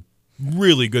saw some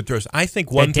really good throws. I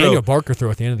think one throw. Daniel Barker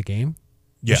throw at the end of the game.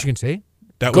 Yeah. Michigan State.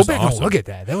 That Go was back awesome. and look at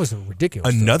that. That was a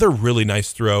ridiculous Another really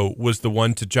nice throw was the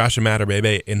one to Josh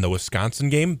Imatorbhebhe in the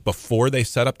Wisconsin game before they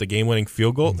set up the game-winning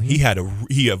field goal.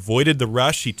 He avoided the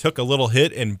rush. He took a little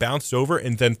hit and bounced over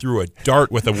and then threw a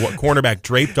dart with a cornerback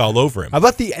draped all over him. How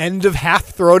about the end of half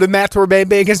throw to Matt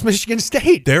Torbebe against Michigan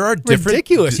State? There are different...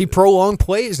 Ridiculous. He prolonged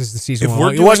plays as the season went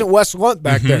on. It wasn't Wes Lunt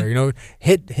back there.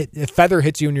 A feather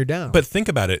hits you and you're down. But think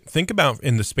about it. Think about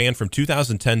in the span from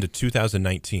 2010 to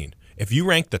 2019. If you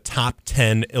rank the top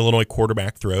 10 Illinois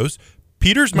quarterback throws,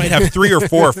 Peters might have 3 or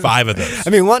 4 or 5 of those. I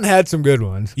mean, Lunt had some good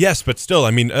ones. Yes, but still, I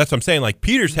mean, that's what I'm saying. Like,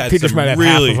 Peters might some have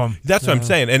really... half of them. That's what I'm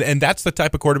saying. And that's the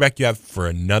type of quarterback you have for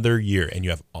another year. And you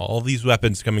have all these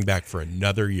weapons coming back for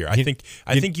another year. I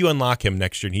think you unlock him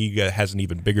next year, and he has an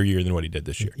even bigger year than what he did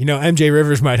this year. MJ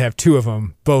Rivers might have 2 of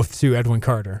them, both to Edwin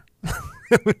Carter.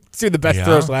 2 of the best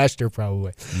throws last year,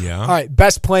 probably. Yeah. All right,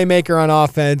 best playmaker on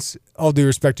offense, all due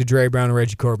respect to Dre Brown and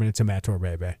Reggie Corbin, it's a Matt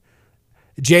Torbebe.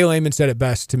 Jay Lehman said it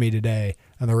best to me today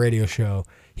on the radio show.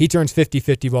 He turns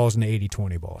 50-50 balls into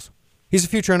 80-20 balls. He's a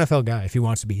future NFL guy if he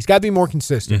wants to be. He's got to be more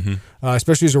consistent,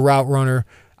 especially as a route runner.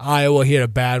 Iowa, he had a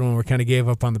bad one where kind of gave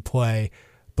up on the play,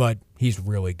 but he's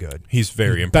really good. He's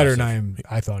very impressive. Better than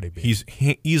I thought he'd be. He's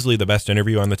easily the best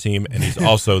interview on the team, and he's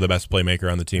also the best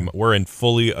playmaker on the team. We're in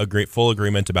full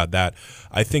agreement about that.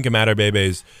 I think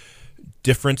Imatorbhebe's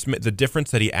the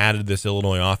difference that he added to this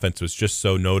Illinois offense was just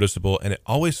so noticeable, and it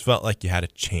always felt like you had a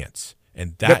chance.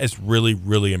 And that is really,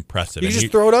 really impressive. You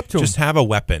just throw it up to him. Just have a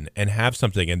weapon and have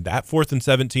something. And that 4th and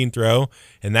 17 throw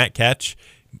and that catch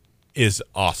is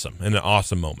awesome and an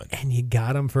awesome moment. And you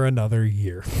got him for another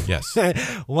year. Yes.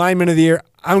 Lineman of the year,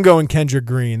 I'm going Kendrick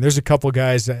Green. There's a couple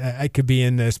guys I could be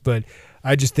in this, but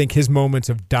I just think his moments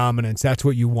of dominance, that's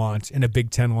what you want in a Big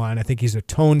Ten line. I think he's a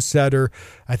tone setter.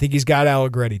 I think he's got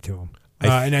Allegretti to him.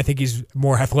 And I think he's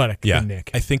more athletic than Nick.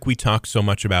 I think we talked so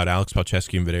much about Alex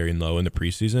Palczewski and Vadarian Lowe in the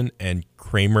preseason, and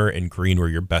Kramer and Green were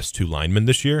your best 2 linemen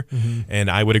this year.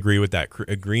 And I would agree with that.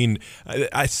 Green, the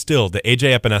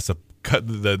AJ Epinesa,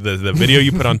 the video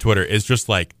you put on Twitter is just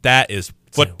like, that is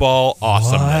football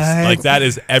awesomeness. Like, that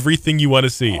is everything you want to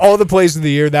see. All the plays of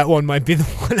the year, that one might be the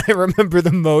one I remember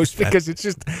the most because it's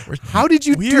just, how did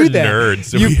you do that?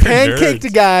 Nerds. You pancaked a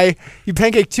guy, you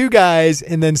pancaked 2 guys,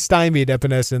 and then stymied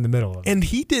Epinesa in the middle of it. And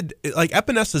he did, like,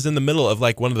 Epinesa's in the middle of,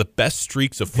 like, one of the best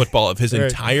streaks of football of his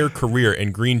entire career,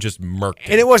 and Green just murked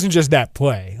him. And it wasn't just that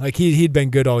play. Like, he'd been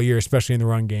good all year, especially in the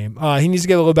run game. He needs to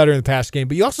get a little better in the pass game,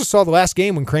 but you also saw the last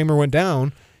game when Kramer went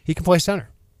down, he can play center.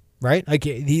 Right? Like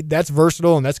that's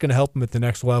versatile, and that's going to help him at the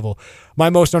next level.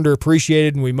 My most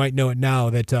underappreciated, and we might know it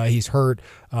now that he's hurt.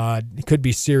 It could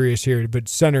be serious here, but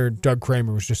center Doug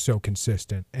Kramer was just so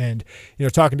consistent. And,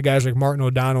 talking to guys like Martin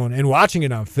O'Donnell and watching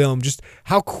it on film, just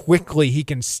how quickly he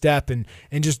can step and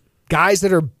just guys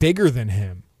that are bigger than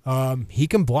him. He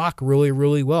can block really,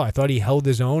 really well. I thought he held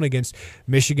his own against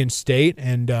Michigan State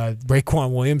and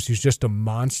Raekwon Williams, who's just a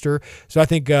monster. So I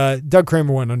think Doug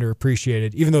Kramer went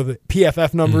underappreciated, even though the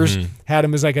PFF numbers had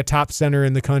him as like a top center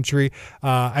in the country.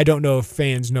 I don't know if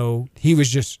fans know he was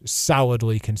just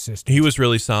solidly consistent. He was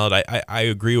really solid. I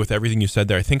agree with everything you said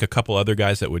there. I think a couple other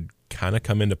guys that would kind of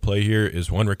come into play here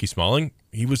is one, Ricky Smalling.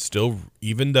 he was still,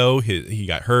 even though he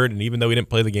got hurt and even though he didn't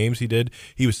play the games he did,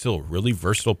 he was still a really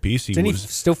versatile piece. Didn't he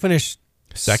still finish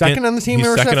second on the team? He's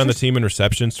in second receptions? on the team in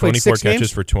receptions, Played 24 6 catches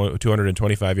games? for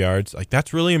 225 yards. Like,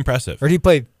 that's really impressive. Or did he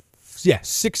play? Yeah,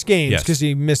 6 games Yes. because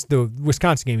he missed the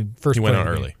Wisconsin game. First, He went play out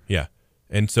of the game. early. Yeah.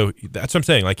 And so that's what I'm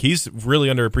saying. Like, he's really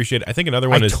underappreciated. I think another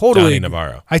one is totally Donnie agree.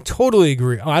 Navarro. I totally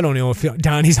agree. Oh, I don't know if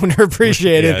Donnie's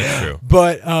underappreciated. Yeah, that's true.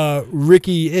 But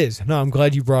Ricky is. No, I'm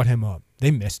glad you brought him up.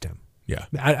 They missed him. Yeah.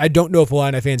 I don't know if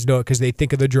Illini fans know it because they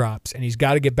think of the drops, and he's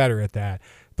got to get better at that.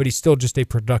 But he's still just a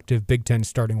productive Big Ten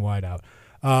starting wideout.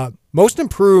 Most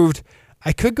improved,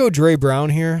 I could go Dre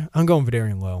Brown here. I'm going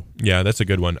Vidarian Lowe. Yeah, that's a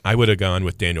good one. I would have gone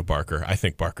with Daniel Barker. I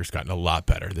think Barker's gotten a lot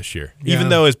better this year. Yeah. Even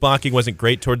though his blocking wasn't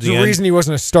great towards the There's end. a reason he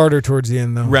wasn't a starter towards the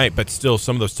end, though. Right, but still,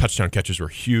 some of those touchdown catches were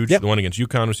huge. Yep. The one against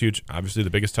UConn was huge. Obviously, the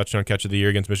biggest touchdown catch of the year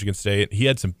against Michigan State. He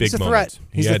had some big He's a moments. threat.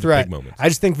 He He's had a threat. big moments. I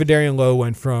just think Vidarian Lowe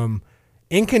went from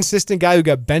inconsistent guy who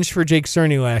got benched for Jake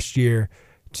Cerny last year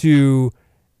to,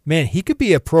 man, he could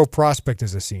be a pro prospect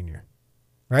as a senior,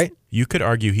 right? You could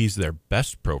argue he's their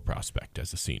best pro prospect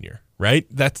as a senior, right?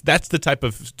 That's the type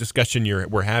of discussion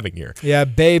we're having here. Yeah,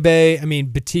 Bebe. I mean,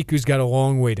 Batiku's got a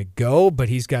long way to go, but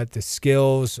he's got the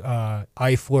skills.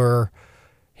 Eifler,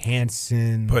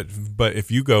 Hansen. But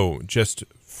if you go just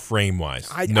frame wise,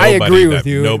 I agree with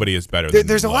you. Nobody is better than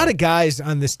There's a Lowe. lot of guys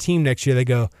on this team next year that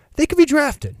go, they could be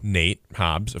drafted. Nate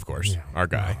Hobbs, of course, our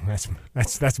guy. Oh,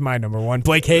 that's my number one.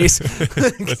 Blake Hayes.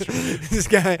 This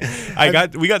guy.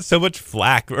 We got so much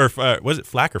flack, or was it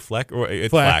flack or fleck? Or it's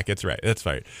flack. It's right. That's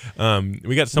right.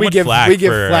 We got so much flack we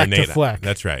give for flack our Nate. to flack.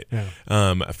 That's right.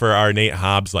 Yeah. For our Nate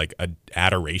Hobbs, like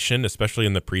adoration, especially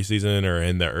in the preseason or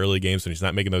in the early games when he's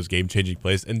not making those game-changing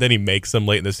plays, and then he makes them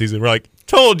late in the season. We're like,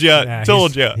 told you.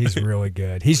 He's really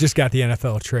good. He's just got the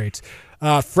NFL traits.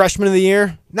 Freshman of the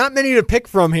year, not many to pick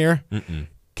from here.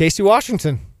 Casey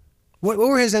Washington. What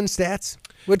were his end stats?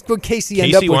 What Casey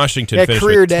end up with? Casey Washington at finished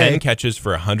career with day? 10 catches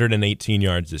for 118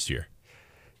 yards this year.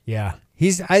 Yeah,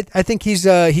 I think he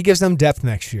gives them depth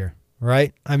next year,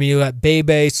 right? I mean, you got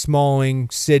Bebe,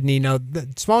 Smalling, Sidney. Now,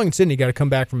 Smalling and Sidney got to come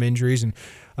back from injuries, and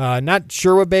not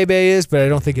sure what Bebe is, but I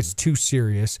don't think it's too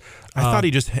serious. I thought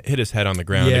he just hit his head on the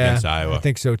ground against Iowa. I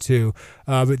think so too.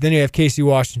 But then you have Casey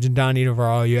Washington, Donnie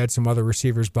Navarro. You had some other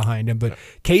receivers behind him. But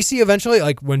Casey eventually,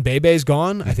 like when Bebe's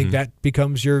gone, I think that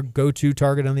becomes your go-to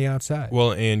target on the outside.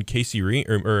 Well, and Casey Reams,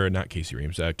 or not Casey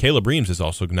Reams, Caleb Reams is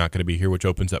also not going to be here, which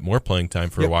opens up more playing time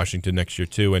for Washington next year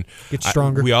too. And Gets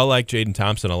stronger. We all like Jaden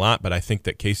Thompson a lot, but I think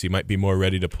that Casey might be more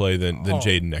ready to play than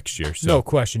Jaden next year. So. No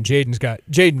question.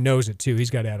 Jaden knows it too. He's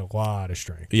got to add a lot of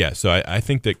strength. Yeah, so I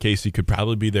think that Casey could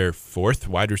probably be their fourth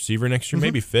wide receiver next year,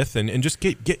 maybe fifth, and just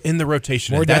get in the rotation.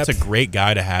 More And that's a depth. great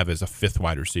guy to have as a fifth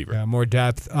wide receiver. Yeah, more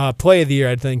depth. Play of the year,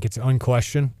 I think it's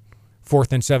unquestioned.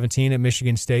 4th and 17 at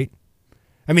Michigan State.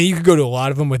 I mean, you could go to a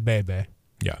lot of them with Bebe.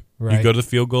 Yeah. Right. You go to the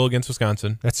field goal against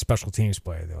Wisconsin. That's special teams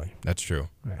play, though. That's true.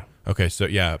 Yeah. Okay, so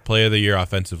play of the year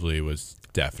offensively was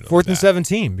definitely 4th and that.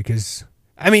 17 because,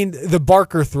 I mean, the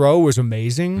Barker throw was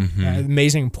amazing.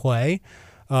 Amazing play.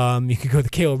 You could go to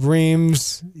Caleb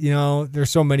Reams. You know, there's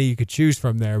so many you could choose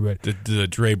from there. But The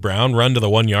Dre Brown run to the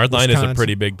 1 yard line is a Wisconsin.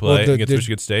 pretty big play Well, against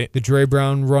Michigan State. The Dre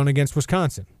Brown run against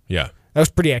Wisconsin. Yeah. That was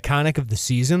pretty iconic of the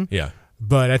season. Yeah.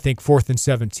 But I think 4th and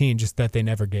 17, just that they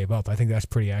never gave up. I think that's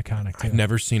pretty iconic, too. I've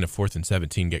never seen a 4th and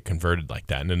 17 get converted like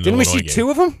that in an Didn't we Illinois see game. 2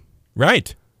 of them?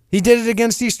 Right. He did it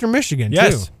against Eastern Michigan,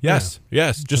 Yes. too. Yes.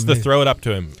 Just to amazing. throw it up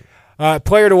to him.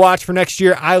 Player to watch for next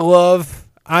year. I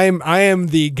am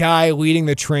the guy leading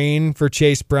the train for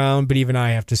Chase Brown, but even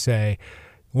I have to say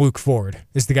Luke Ford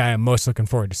is the guy I'm most looking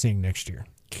forward to seeing next year.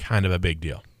 Kind of a big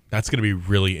deal. That's going to be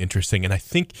really interesting. And I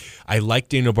think I like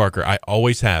Daniel Barker. I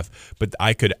always have. But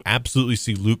I could absolutely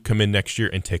see Luke come in next year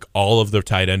and take all of the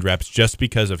tight end reps just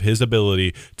because of his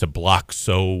ability to block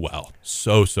so well.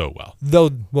 So well. Though,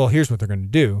 well, here's what they're going to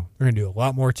do. They're going to do a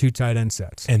lot more 2 tight end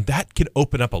sets. And that could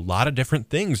open up a lot of different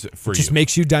things for Just you.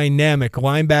 makes you dynamic.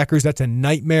 Linebackers, that's a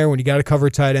nightmare when you got to cover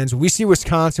tight ends. We see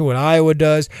Wisconsin, what Iowa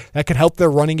does. That could help their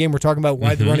running game. We're talking about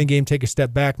why the running game take a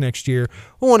step back next year.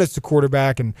 One, it's the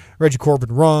quarterback and Reggie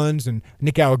Corbin runs and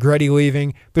Nick Allegretti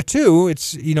leaving. But 2,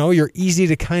 it's, you're easy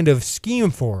to kind of scheme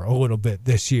for a little bit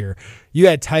this year. You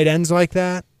had tight ends like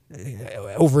that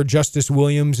over Justice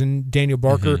Williams and Daniel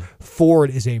Barker. Ford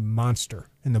is a monster.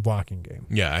 in the blocking game.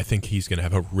 Yeah, I think he's going to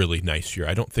have a really nice year.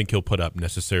 I don't think he'll put up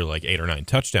necessarily like 8 or 9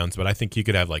 touchdowns, but I think he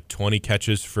could have like 20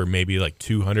 catches for maybe like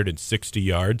 260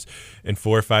 yards and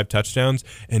 4 or 5 touchdowns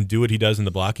and do what he does in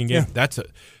the blocking game. Yeah.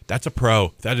 That's a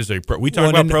pro. That is a pro. We talk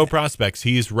about pro prospects.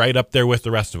 He's right up there with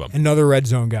the rest of them. Another red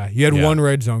zone guy. You had one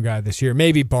red zone guy this year.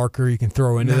 Maybe Barker you can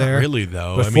throw into there. Not really,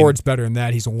 though. But Ford's better than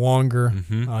that. He's longer.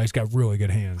 He's got really good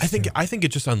hands. I think it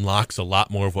just unlocks a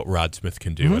lot more of what Rod Smith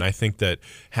can do. And I think that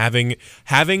having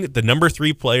the number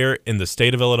 3 player in the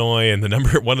state of Illinois and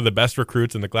one of the best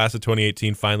recruits in the class of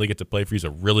 2018 finally get to play for you is a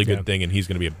really good thing, and he's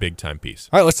going to be a big-time piece.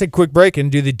 All right, let's take a quick break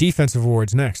and do the defensive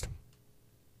awards next.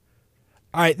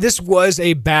 All right, this was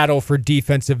a battle for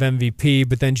defensive MVP,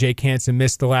 but then Jake Hansen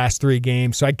missed the last 3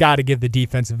 games, so I got to give the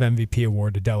defensive MVP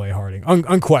award to Dele Harding.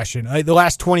 Unquestioned. The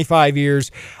last 25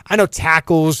 years, I know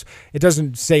tackles, it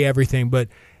doesn't say everything, but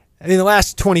in the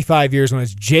last 25 years, when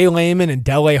it's Jay Lehman and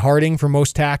Dele Harding for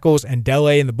most tackles, and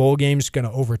Dele in the bowl game is going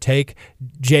to overtake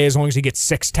Jay as long as he gets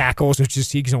 6 tackles, which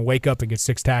is he's going to wake up and get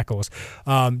 6 tackles.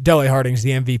 Dele Harding's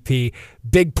the MVP.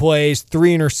 Big plays,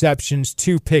 3 interceptions,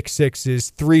 2 pick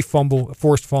sixes, 3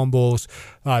 forced fumbles,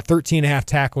 13.5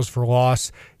 tackles for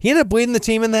loss. He ended up leading the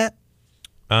team in that.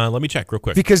 Let me check real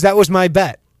quick. Because that was my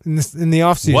bet in the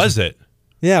offseason. Was it?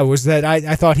 Yeah, was that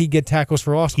I thought he'd get tackles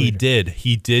for loss. He did.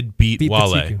 He did beat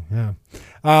Wale. Patiku,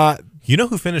 yeah. You know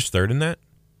who finished 3rd in that?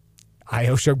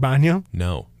 Ayo Shogbanyo?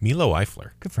 No, Milo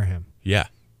Eifler. Good for him. Yeah,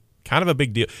 kind of a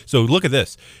big deal. So look at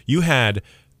this. You had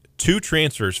 2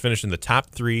 transfers finish in the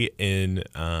top 3 in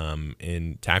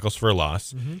tackles for a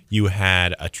loss. You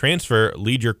had a transfer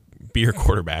be your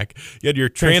quarterback. You had your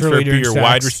transfer be your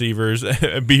wide receivers,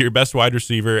 be your best wide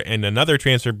receiver, and another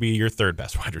transfer be your 3rd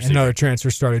best wide receiver. Another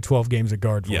transfer started 12 games at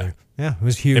guard for you. Yeah, it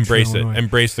was huge. Embrace it.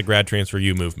 Embrace the grad transfer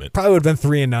U movement. Probably would have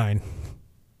been 3-9.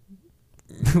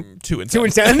 2-10.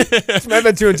 2-10? Might have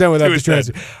been 2-10 without the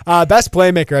transfer. Best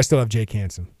playmaker, I still have Jake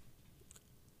Hansen.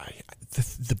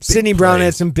 Sidney Brown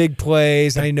had some big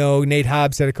plays. I know Nate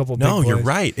Hobbs had a couple big plays. No, you're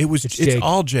right. It's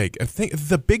all Jake. I think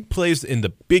the big plays in the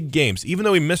big games, even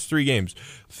though he missed 3 games,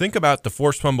 think about the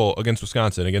forced fumble against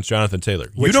Wisconsin against Jonathan Taylor.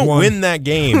 You don't win that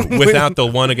game without the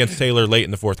one against Taylor late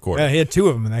in the 4th quarter. Yeah, he had 2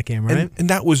 of them in that game, right? And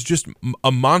that was just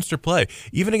a monster play.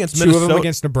 Even against 2 Minnesota. of them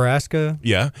against Nebraska.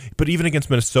 Yeah, but even against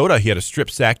Minnesota, he had a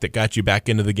strip sack that got you back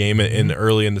into the game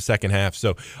early in the second half.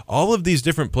 So all of these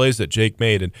different plays that Jake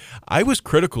made, and I was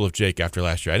critical of Jake after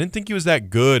last year. I didn't think he was that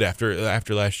good after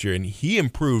last year, and he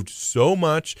improved so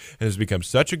much and has become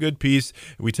such a good piece.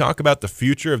 We talk about the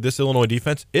future of this Illinois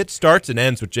defense. It starts and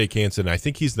ends with Jake Hansen. I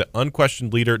think he's the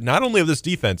unquestioned leader, not only of this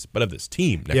defense, but of this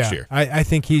team next year. I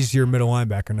think he's your middle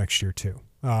linebacker next year, too.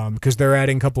 Because they're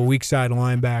adding a couple weak side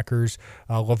linebackers,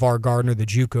 LeVar Gardner, the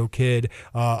JUCO kid.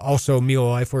 Also,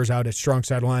 Milo Eifler's out at strong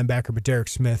side linebacker, but Derek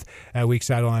Smith at weak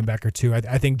side linebacker too.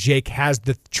 I think Jake has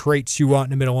the traits you want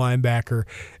in a middle linebacker,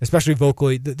 especially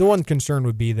vocally. The one concern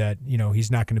would be that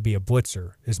he's not going to be a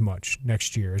blitzer as much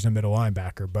next year as a middle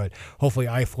linebacker, but hopefully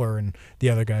Eifler and the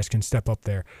other guys can step up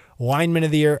there. Lineman of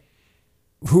the year,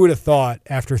 who would have thought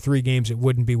after 3 games it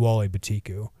wouldn't be Wale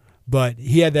Patiku? But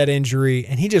he had that injury,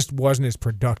 and he just wasn't as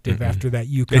productive after that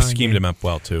UConn They schemed game. him up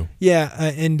well, too. Yeah,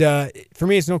 and for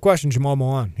me, it's no question Jamal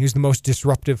Milan. He was the most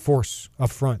disruptive force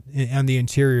up front on the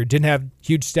interior. Didn't have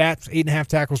huge stats, 8.5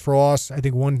 tackles for loss, I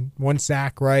think one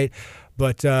sack, right?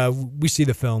 But we see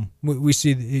the film. We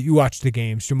see you watch the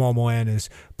games. Jamal Milan is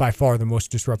by far the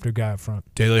most disruptive guy up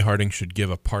front. Dele Harding should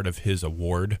give a part of his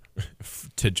award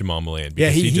to Jamal Milan. Yeah,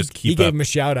 he gave him a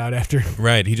shout out after.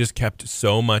 Right, he just kept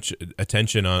so much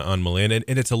attention on Milan, and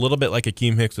it's a little bit like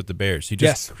Akeem Hicks with the Bears. He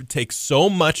just takes so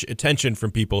much attention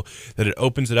from people that it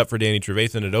opens it up for Danny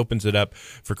Trevathan, it opens it up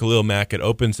for Khalil Mack, it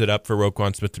opens it up for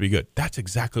Roquan Smith to be good. That's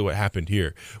exactly what happened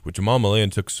here. With Jamal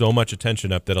Milan took so much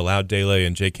attention up that allowed Dele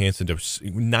and Jake Hansen to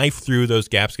knife through those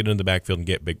gaps, get into the backfield, and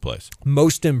get big plays.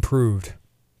 Most improved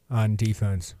on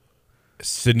defense.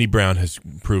 Sidney Brown has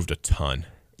improved a ton.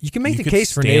 You can make the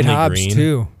case for Nate Hobbs,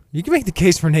 too. You can make the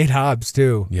case for Nate Hobbs,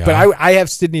 too. Yeah. But I have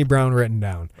Sidney Brown written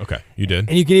down. Okay, you did?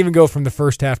 And you can even go from the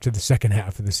first half to the second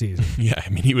half of the season. Yeah, I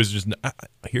mean, he was just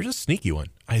here's a sneaky one.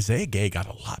 Isaiah Gay got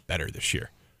a lot better this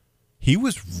year. He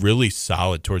was really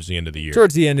solid towards the end of the year.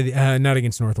 Towards the end of the not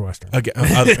against Northwestern.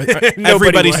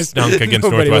 Everybody stunk against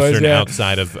Northwestern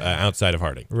outside of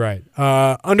Harding. Right.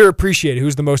 Underappreciated.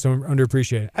 Who's the most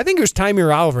underappreciated? I think it was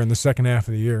Tymir Oliver in the second half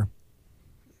of the year.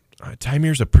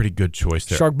 Tymir's a pretty good choice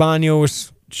there. Shogbanyo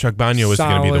was Shagbanya was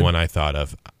going to be the Solid. one I thought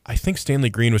of. I think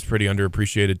Stanley Green was pretty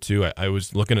underappreciated too. I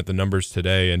was looking at the numbers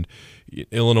today, and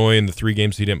Illinois in the 3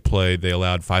 games he didn't play, they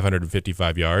allowed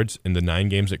 555 yards. In the 9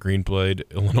 games that Green played,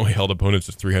 Illinois held opponents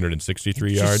to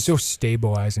 363 yards. Just so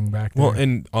stabilizing back there. Well,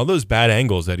 and all those bad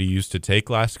angles that he used to take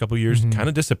last couple of years kind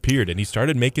of disappeared, and he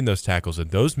started making those tackles.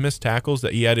 And those missed tackles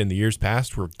that he had in the years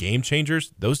past were game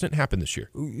changers. Those didn't happen this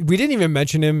year. We didn't even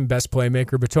mention him, best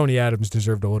playmaker, but Tony Adams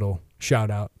deserved a little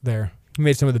shout out there. He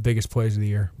made some of the biggest plays of the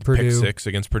year. Purdue. Pick 6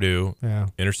 against Purdue. Yeah.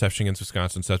 Interception against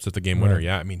Wisconsin sets up the game winner. Right.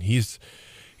 Yeah, I mean,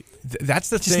 that's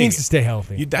the Just thing. needs to stay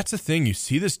healthy. That's the thing. You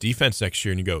see this defense next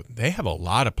year, and you go, they have a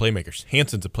lot of playmakers.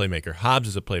 Hanson's a playmaker. Hobbs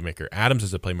is a playmaker. Adams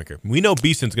is a playmaker. We know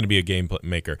Beeson's going to be a game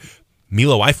maker.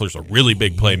 Milo Eifler's a really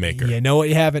big playmaker. You know what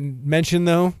you haven't mentioned,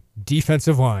 though?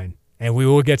 Defensive line. And we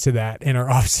will get to that in our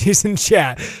offseason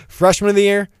chat. Freshman of the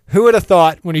year, who would have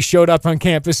thought when he showed up on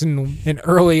campus in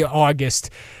early August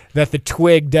that the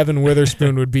twig Devin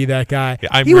Witherspoon would be that guy?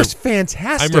 Yeah, he was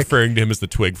fantastic. I'm referring to him as the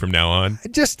twig from now on.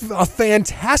 Just a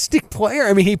fantastic player.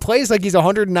 I mean, he plays like he's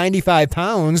 195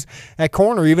 pounds at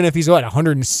corner, even if he's,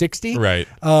 160? Right.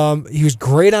 He was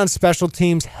great on special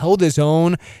teams, held his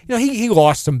own. You know, he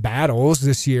lost some battles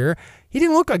this year. He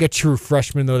didn't look like a true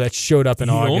freshman, though, that showed up in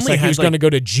August. Like he was going to go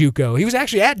to JUCO. He was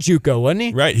actually at JUCO, wasn't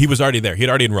he? Right. He was already there. He had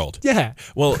already enrolled. Yeah.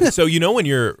 Well, so when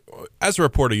you're, as a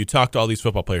reporter, you talk to all these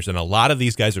football players, and a lot of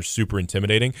these guys are super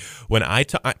intimidating. When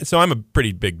so I'm a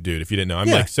pretty big dude, if you didn't know. I'm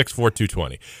like 6'4",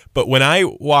 220. But when I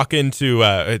walk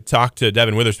into talk to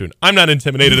Devin Witherspoon, I'm not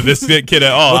intimidated of this kid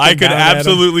at all. I could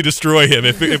absolutely destroy him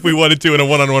if we wanted to in a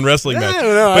one-on-one wrestling match. I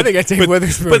don't know. I think I take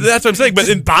Witherspoon. But that's what I'm saying. But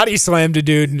just body slammed a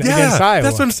dude against Iowa.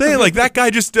 That's what I'm saying. Like, that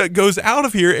guy just goes out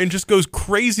of here and just goes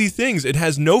crazy things. It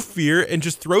has no fear and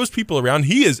just throws people around.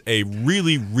 He is a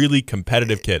really, really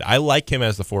competitive kid. I like him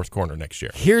as the 4th corner next year.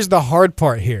 Here's the hard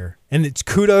part here, and it's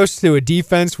kudos to a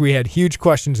defense we had huge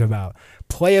questions about.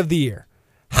 Play of the year.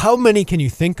 How many can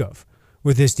you think of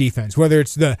with this defense? Whether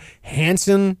it's the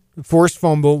Hanson forced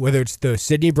fumble, whether it's the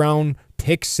Sidney Brown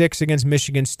pick 6 against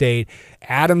Michigan State,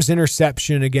 Adams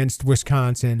interception against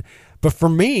Wisconsin. But for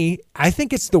me, I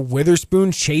think it's the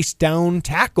Witherspoon chase down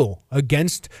tackle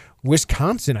against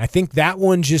Wisconsin. I think that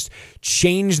one just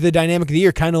changed the dynamic of the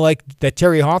year, kind of like that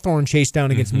Terry Hawthorne chase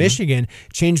down against Michigan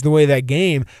changed the way of that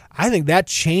game. I think that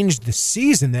changed the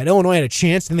season, that Illinois had a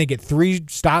chance, then they get 3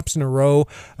 stops in a row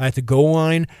at the goal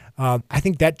line. I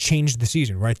think that changed the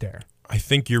season right there. I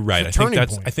think you're right.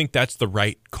 I think that's the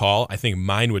right call. I think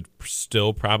mine would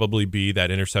still probably be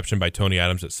that interception by Tony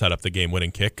Adams that set up the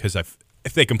game-winning kick, because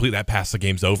if they complete that pass, the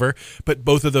game's over. But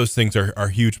both of those things are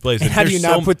huge plays. And how do you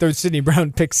now put the Sidney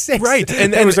Brown pick 6? Right.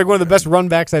 And it was like one of the best run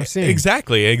backs I've seen.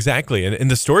 Exactly.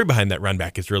 And the story behind that run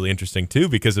back is really interesting, too,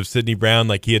 because of Sidney Brown.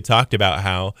 Like, he had talked about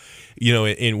how,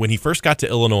 when he first got to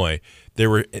Illinois, there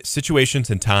were situations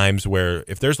and times where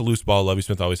if there's a loose ball, Lovie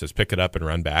Smith always says, pick it up and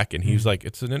run back. And he was like,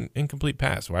 it's an incomplete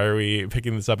pass. Why are we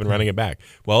picking this up and running it back?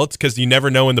 Well, it's because you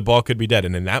never know when the ball could be dead.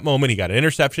 And in that moment, he got an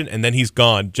interception, and then he's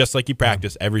gone, just like he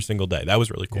practiced every single day. That was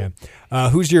really cool. Yeah.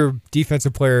 Who's your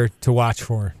defensive player to watch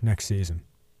for next season?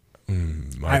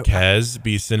 Marquez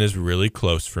Beeson is really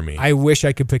close for me. I wish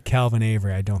I could pick Calvin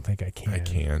Avery. I don't think I can. I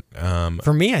can't.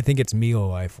 For me, I think it's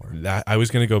Milo Eifler. I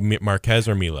was going to go Marquez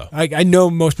or Milo. I know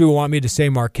most people want me to say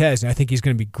Marquez, and I think he's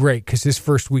going to be great because his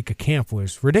first week of camp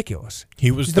was ridiculous.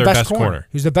 He's their best corner.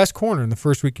 He was the best corner in the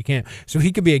first week of camp. So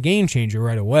he could be a game changer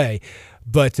right away.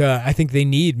 But I think they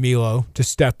need Milo to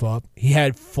step up. He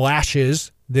had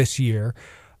flashes this year.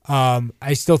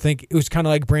 I still think it was kind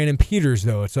of like Brandon Peters,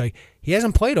 though. It's like he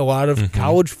hasn't played a lot of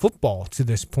college football to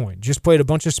this point. Just played a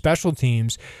bunch of special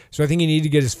teams. So I think he needed to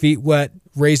get his feet wet,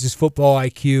 raise his football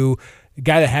IQ. A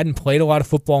guy that hadn't played a lot of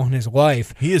football in his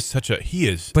life. He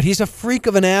is. But he's a freak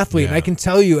of an athlete, and I can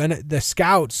tell you, and the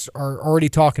scouts are already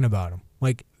talking about him.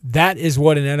 Like, that is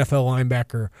what an NFL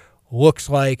linebacker looks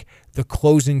like, the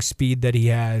closing speed that he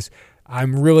has.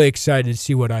 I'm really excited to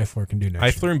see what Eifler can do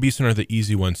next Eifler and Beeson are the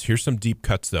easy ones. Here's some deep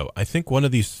cuts, though. I think one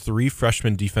of these 3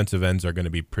 freshman defensive ends are going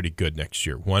to be pretty good next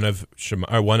year. One of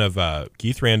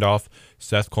Keith Randolph,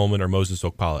 Seth Coleman, or Moses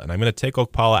Okpala. And I'm going to take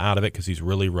Okpala out of it because he's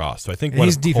really raw. So I think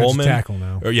he's defensive tackle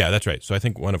now. Yeah, that's right. So I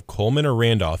think one of Coleman or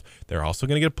Randolph, they're also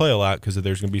going to get to play a lot because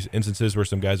there's going to be instances where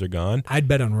some guys are gone. I'd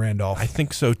bet on Randolph. I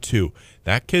think so, too.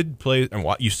 That kid plays, and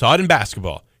you saw it in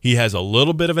basketball. He has a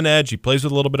little bit of an edge. He plays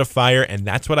with a little bit of fire, and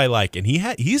that's what I like. And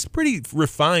he's pretty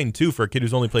refined, too, for a kid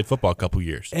who's only played football a couple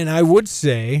years. And I would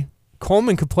say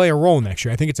Coleman could play a role next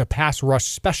year. I think it's a pass rush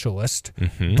specialist,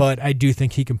 but I do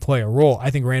think he can play a role. I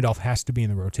think Randolph has to be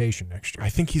in the rotation next year. I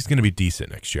think he's going to be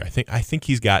decent next year. I think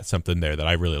he's got something there that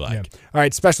I really like. Yeah. All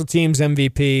right, special teams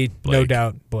MVP, Blake. no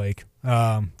doubt, Blake.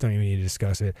 Don't even need to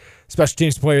discuss it. Special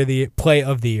teams play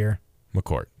of the year.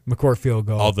 McCourt field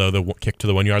goal. Although the kick to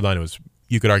the 1 yard line was,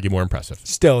 you could argue, more impressive.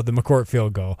 Still, the McCourt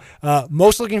field goal.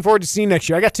 Most looking forward to seeing next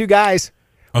year. I got two guys.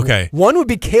 Okay. One would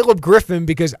be Caleb Griffin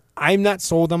because I'm not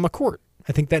sold on McCourt.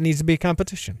 I think that needs to be a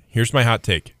competition. Here's my hot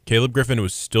take. Caleb Griffin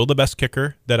was still the best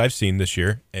kicker that I've seen this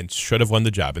year and should have won the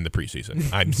job in the preseason.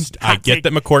 I get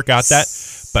that McCourt got that,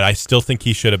 but I still think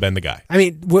he should have been the guy. I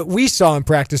mean, what we saw in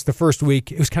practice the first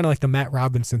week, it was kind of like the Matt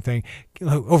Robinson thing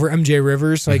over MJ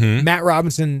Rivers. Like Matt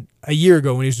Robinson a year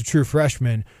ago when he was a true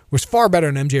freshman was far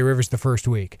better than MJ Rivers the first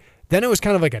week. Then it was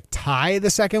kind of like a tie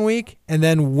the second week, and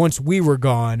then once we were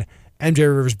gone, MJ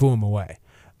Rivers blew him away.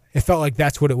 It felt like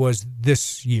that's what it was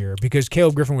this year because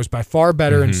Caleb Griffin was by far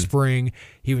better in spring.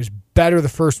 He was better the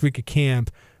first week of camp.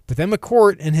 But then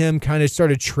McCourt and him kind of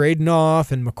started trading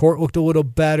off, and McCourt looked a little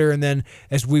better. And then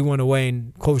as we went away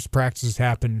and close practices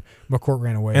happened, McCourt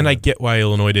ran away. And I get why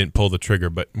Illinois didn't pull the trigger,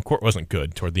 but McCourt wasn't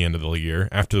good toward the end of the year.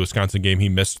 After the Wisconsin game, he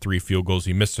missed 3 field goals.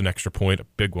 He missed an extra point, a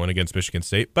big one against Michigan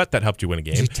State, but that helped you win a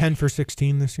game. Is he 10 for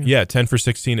 16 this year? Yeah, 10 for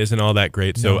 16 isn't all that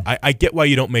great. So I get why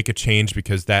you don't make a change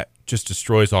because that just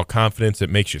destroys all confidence. It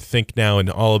makes you think now and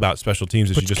all about special teams.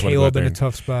 Puts you just Caleb want to go out there in a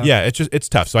tough spot. Yeah, it's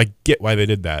tough. So I get why they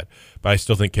did that, but I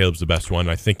still think Caleb's the best one.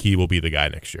 I think he will be the guy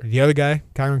next year. The other guy,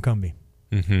 Kyron Cumbie.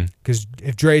 Because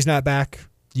if Dre's not back,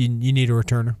 you need a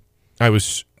returner.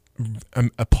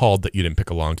 I'm appalled that you didn't pick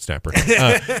a long snapper.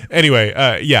 Anyway,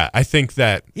 I think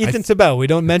that Ethan Tabell, we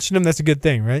don't mention him. That's a good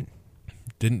thing, right?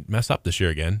 Didn't mess up this year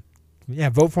again. Yeah,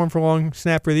 vote for him for long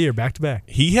snapper of the year, back to back.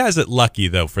 He has it lucky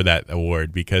though for that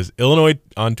award because Illinois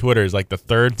on Twitter is like the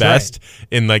third best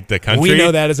in like the country. We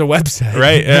know that as a website,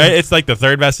 right? It's like the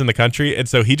third best in the country, and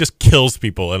so he just kills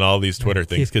people in all these Twitter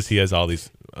things because he has all these.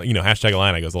 Hashtag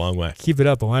Illini goes a long way. Keep it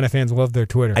up. Illini fans love their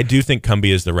Twitter. I do think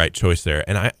Cumbie is the right choice there,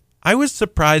 and I was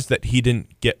surprised that he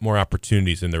didn't get more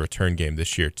opportunities in the return game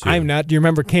this year too. I'm not. Do you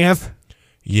remember Camp?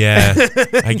 Yeah,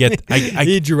 I get.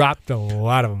 He dropped a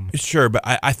lot of them. Sure, but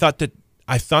I thought that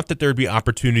there would be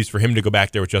opportunities for him to go back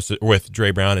there with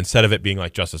Dre Brown instead of it being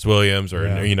like Justice Williams or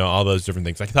all those different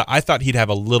things. I thought he'd have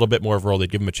a little bit more of a role.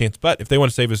 They'd give him a chance, but if they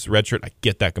want to save his red shirt, I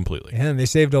get that completely. And they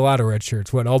saved a lot of red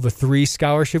shirts. All the 3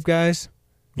 scholarship guys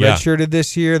redshirted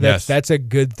this year. That's a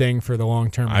good thing for the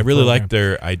long term. I really like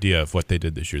their idea of what they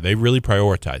did this year. They really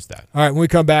prioritized that. All right, when we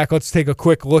come back, let's take a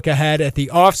quick look ahead at the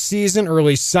offseason,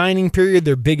 early signing period,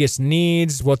 their biggest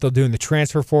needs, what they'll do in the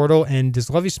transfer portal, and does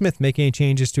Lovie Smith make any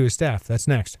changes to his staff? That's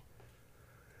next.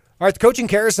 All right, the coaching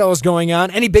carousel is going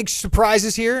on. Any big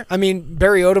surprises here? I mean,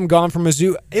 Barry Odom gone from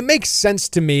Mizzou. It makes sense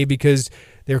to me because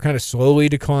they were kind of slowly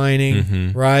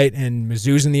declining, right? And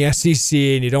Mizzou's in the SEC,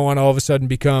 and you don't want to all of a sudden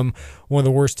become one of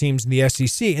the worst teams in the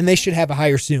SEC. And they should have a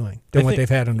higher ceiling than what they've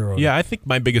had under Odom. Yeah, I think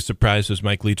my biggest surprise was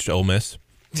Mike Leach to Ole Miss.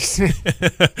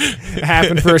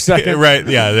 Happened for a second. Right,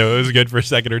 yeah, it was good for a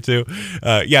second or two.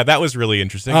 That was really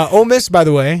interesting. Ole Miss, by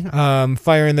the way,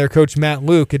 firing their coach Matt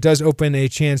Luke, it does open a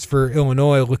chance for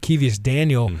Illinois. Lakevius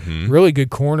Daniel, really good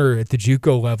corner at the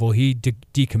JUCO level. He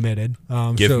decommitted.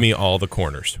 Give me all the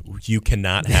corners. You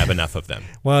cannot have enough of them.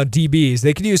 Well, DBs,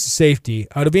 they could use the safety.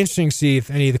 It'll be interesting to see if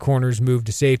any of the corners move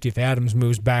to safety, if Adams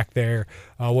moves back there,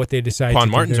 what they decide Quan to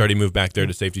do. Martin's already moved back there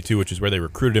to safety too, which is where they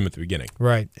recruited him at the beginning.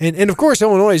 Right. And of course,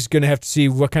 Illinois is going to have to see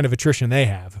what kind of attrition they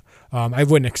have. I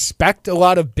wouldn't expect a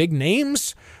lot of big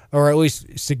names or at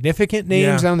least significant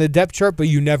names on the depth chart, but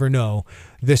you never know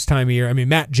this time of year. I mean,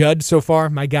 Matt Judd so far,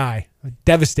 my guy.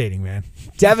 Devastating, man.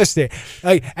 Devastating.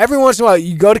 Like every once in a while,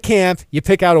 you go to camp, you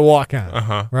pick out a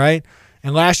walk-on, right?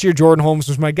 And last year, Jordan Holmes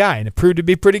was my guy, and it proved to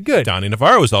be pretty good. Donnie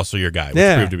Navarro was also your guy,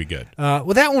 which proved to be good. Well,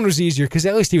 that one was easier because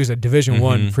at least he was a Division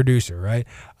I producer, right,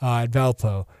 at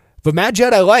Valpo. But Matt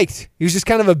Judd I liked. He was just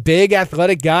kind of a big,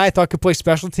 athletic guy. I thought could play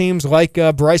special teams like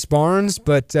Bryce Barnes,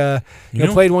 but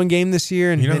played one game this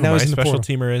year. And, you know and who that my was special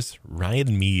teamer is?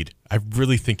 Ryan Mead. I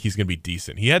really think he's going to be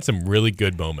decent. He had some really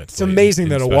good moments. It's amazing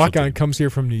that a walk-on comes here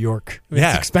from New York.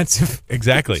 It's expensive.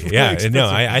 Exactly. It's really expensive. No,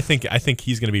 I think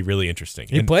he's going to be really interesting.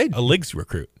 He played a Liggs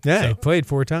recruit. Yeah, he played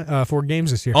 4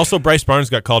 games this year. Also, Bryce Barnes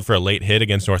got called for a late hit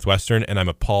against Northwestern, and I'm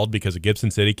appalled because a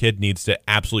Gibson City kid needs to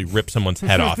absolutely rip someone's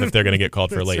head off if they're going to get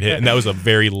called for a late hit, and that was a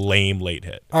very lame late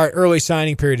hit. All right, early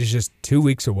signing period is just 2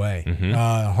 weeks away.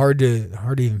 Hard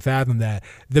to even fathom that.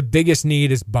 The biggest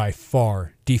need is by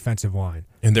far defensive line.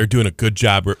 And they're doing a good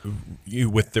job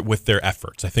with their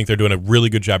efforts. I think they're doing a really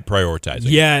good job prioritizing.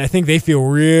 Yeah, I think they feel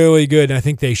really good, and I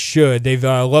think they should. They've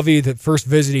Lovey, the first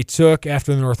visit he took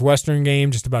after the Northwestern game,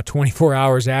 just about 24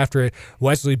 hours after it.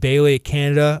 Wesley Bailey at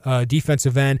Canada,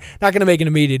 defensive end. Not going to make an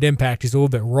immediate impact. He's a little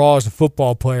bit raw as a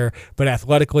football player, but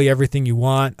athletically, everything you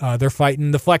want. They're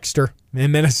fighting the Flexter.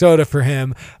 in Minnesota for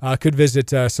him. Could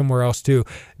visit somewhere else too.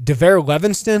 DeVare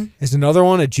Levinston is another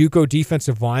one, a JUCO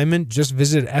defensive lineman. Just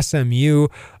visited SMU,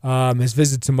 has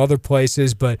visited some other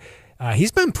places, but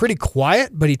he's been pretty quiet,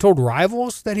 but he told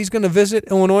Rivals that he's going to visit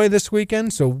Illinois this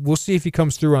weekend, so we'll see if he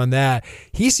comes through on that.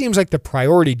 He seems like the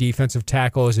priority defensive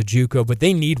tackle as a JUCO, but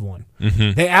they need one.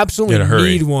 Mm-hmm. They absolutely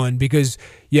need one because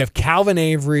you have Calvin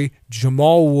Avery,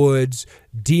 Jamal Woods,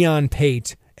 Dion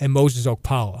Pate, and Moses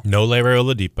Okpala. No Larry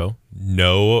Oladipo,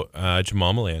 no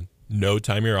Jamal Milan, no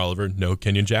Tymir Oliver, no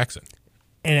Kenyon Jackson.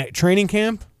 And at training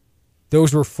camp,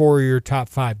 those were 4 of your top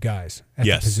 5 guys at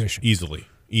the position.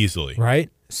 Easily. Right?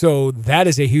 So that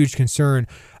is a huge concern.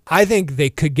 I think they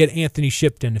could get Anthony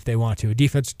Shipton if they want to, a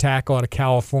defensive tackle out of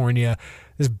California,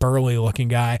 this burly-looking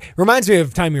guy. Reminds me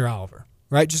of Tymir Oliver,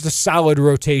 right? Just a solid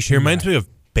rotation. He reminds me of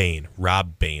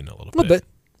Rob Bain a little bit.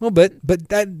 A little bit, but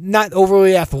that not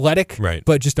overly athletic, right?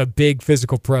 But just a big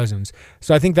physical presence.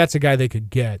 So I think that's a guy they could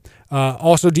get.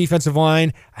 Also, defensive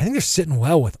line, I think they're sitting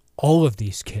well with all of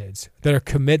these kids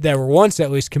that were once at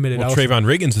least committed. Well, Trayvon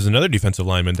Riggins is another defensive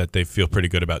lineman that they feel pretty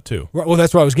good about too. Well,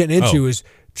 that's what I was getting into is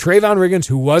Trayvon Riggins,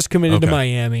 who was committed to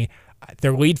Miami.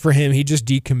 Their lead for him, he just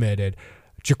decommitted.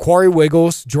 Jaquari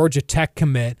Wiggles, Georgia Tech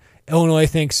commit. Illinois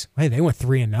thinks, hey, they went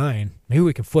 3-9. Maybe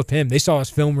we can flip him. They saw his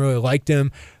film, really liked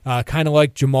him, kind of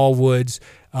like Jamal Woods.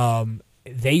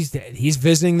 He's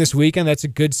visiting this weekend. That's a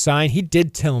good sign. He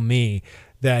did tell me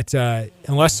that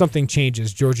unless something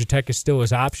changes, Georgia Tech is still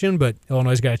his option, but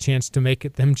Illinois got a chance to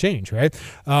make them change, right?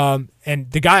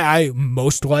 And the guy I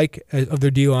most like of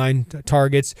their D-line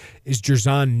targets is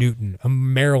Jerzon Newton, a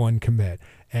Maryland commit.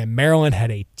 And Maryland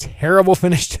had a terrible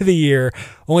finish to the year,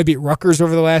 only beat Rutgers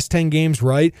over the last 10 games,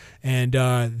 right? And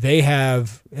I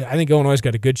think Illinois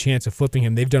got a good chance of flipping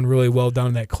him. They've done really well down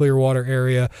in that Clearwater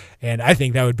area, and I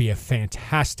think that would be a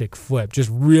fantastic flip. Just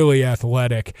really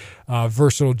athletic,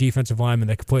 versatile defensive lineman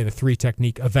that could play the 3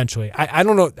 technique eventually. I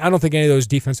don't know. I don't think any of those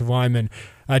defensive linemen,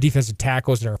 defensive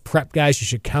tackles that are prep guys you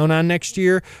should count on next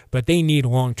year, but they need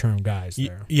long-term guys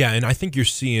there. Yeah, and I think you're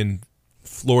seeing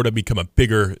Florida become a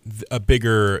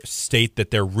bigger state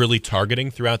that they're really targeting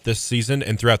throughout this season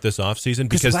and throughout this offseason.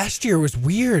 Because last year was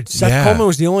weird. Seth Coleman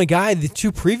was the only guy. The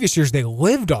 2 previous years, they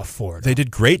lived off Florida. They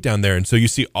did great down there. And so you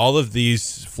see all of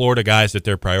these Florida guys that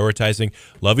they're prioritizing.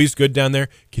 Lovey's good down there.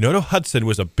 Kenoto Hudson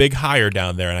was a big hire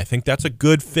down there, and I think that's a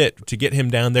good fit to get him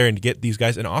down there and to get these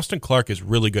guys. And Austin Clark is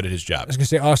really good at his job. I was going to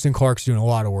say Austin Clark's doing a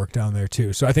lot of work down there,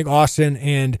 too. So I think Austin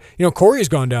and, Corey's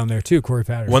gone down there, too, Corey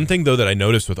Patterson. One thing, though, that I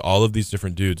noticed with all of these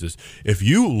different dudes is if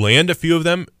you land a few of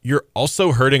them, you're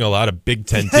also hurting a lot of Big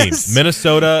Ten teams.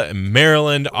 Minnesota and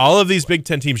Maryland, all of these Big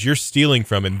Ten teams you're stealing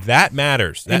from, and that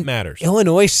matters. That matters.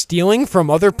 Illinois stealing from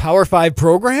other Power 5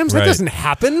 programs? That doesn't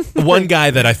happen. One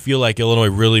guy that I feel like Illinois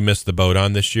really missed the boat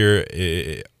on this year,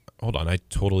 hold on, I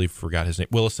totally forgot his name,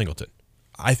 Willis Singleton.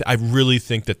 I really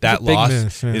think that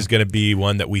loss is going to be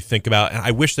one that we think about, and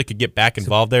I wish they could get back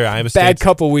involved there. Iowa State, bad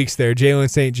couple weeks there. Jalen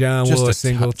St. John, Willis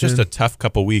Singleton. Just a tough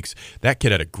couple weeks. That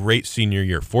kid had a great senior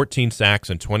year, 14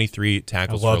 sacks and 23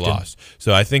 tackles for loss.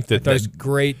 So I think that was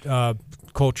great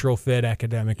cultural fit,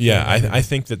 academic. Yeah, I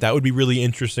think that would be really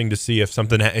interesting to see if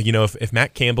something, if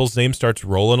Matt Campbell's name starts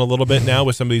rolling a little bit now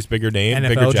with some of these bigger names,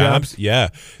 bigger jobs. Yeah,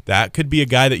 that could be a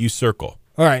guy that you circle.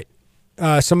 All right.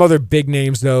 Some other big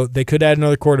names, though, they could add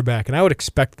another quarterback, and I would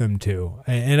expect them to.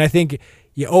 And I think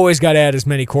you always got to add as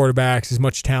many quarterbacks, as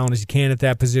much talent as you can at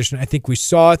that position. I think we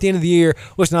saw at the end of the year,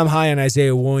 listen, I'm high on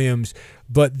Isaiah Williams,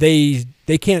 but they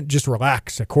can't just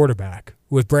relax at quarterback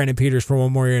with Brandon Peters for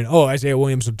one more year. And, Isaiah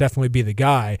Williams will definitely be the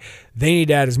guy. They need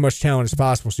to add as much talent as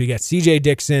possible. So you got C.J.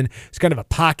 Dixon. He's kind of a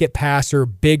pocket passer,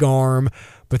 big arm.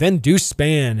 But then Deuce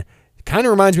Spann kind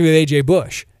of reminds me of A.J.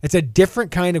 Bush. It's a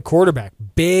different kind of quarterback.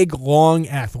 Big, long,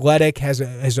 athletic, has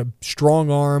a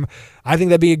strong arm. I think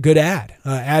that'd be a good add.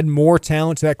 Add more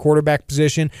talent to that quarterback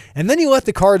position, and then you let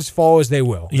the cards fall as they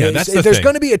will. Yeah, that's the thing. There's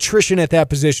going to be attrition at that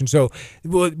position. So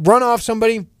will it run off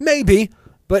somebody? Maybe.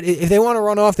 But if they want to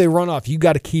run off, they run off. You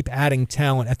got to keep adding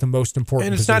talent at the most important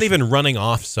And it's position. not even running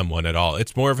off someone at all.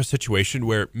 It's more of a situation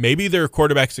where maybe there are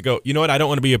quarterbacks that go, you know what, I don't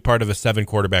want to be a part of a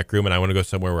 7-quarterback room, and I want to go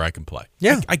somewhere where I can play.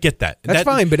 Yeah. I get that. That's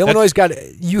fine, but Illinois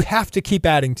you have to keep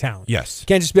adding talent. Yes. You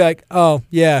can't just be like,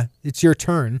 it's your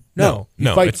turn. No,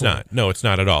 it's not. No, it's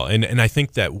not at all. And I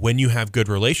think that when you have good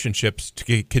relationships,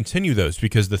 to continue those,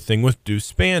 because the thing with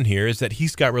Deuce Spann here is that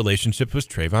he's got relationships with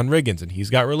Trayvon Riggins, and he's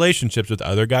got relationships with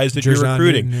other guys that you're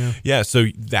recruiting. Yeah, so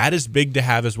that is big to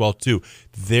have as well, too.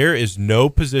 There is no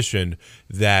position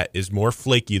that is more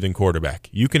flaky than quarterback.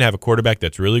 You can have a quarterback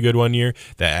that's really good one year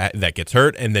that gets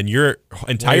hurt, and then your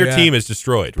entire team is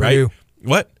destroyed, right? Purdue.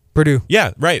 What? Purdue.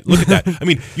 Yeah, right. Look at that. I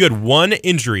mean, you had one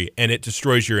injury, and it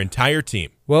destroys your entire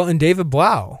team. Well, and David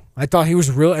Blau, I thought he was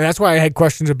real, and that's why I had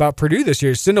questions about Purdue this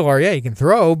year. Sindelar, yeah, he can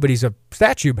throw, but he's a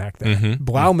statue back there. Mm-hmm.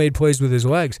 Blau made plays with his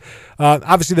legs.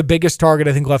 Obviously, the biggest target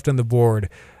I think left on the board,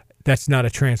 that's not a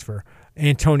transfer,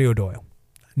 Antonio Doyle.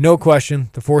 No question,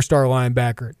 the 4-star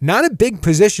linebacker. Not a big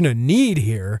position of need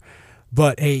here,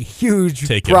 but a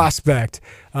huge prospect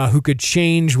who could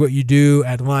change what you do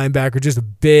at linebacker. Just a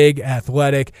big,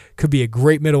 athletic, could be a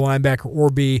great middle linebacker or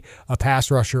be a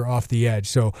pass rusher off the edge.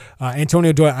 So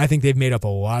Antonio Doyle, I think they've made up a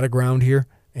lot of ground here.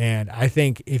 And I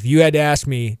think if you had to ask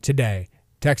me today,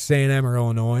 Texas A&M or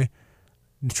Illinois,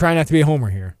 try not to be a homer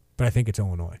here, but I think it's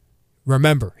Illinois.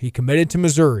 Remember, he committed to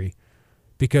Missouri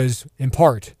because, in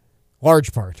part,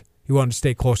 large part, he wanted to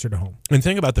stay closer to home. And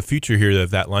think about the future here of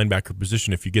that linebacker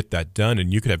position if you get that done,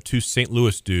 and you could have two St.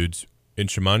 Louis dudes in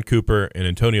Shimon Cooper and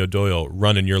Antonio Doyle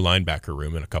running your linebacker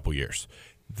room in a couple years.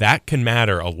 That can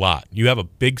matter a lot. You have a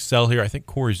big sell here. I think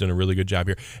Corey's done a really good job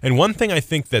here. And one thing I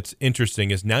think that's interesting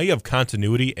is now you have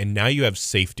continuity and now you have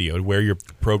safety of where your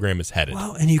program is headed.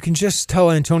 Well, and you can just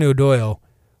tell Antonio Doyle,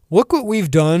 look what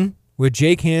we've done with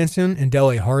Jake Hansen and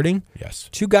Dele Harding. Yes.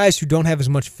 Two guys who don't have as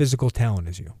much physical talent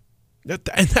as you.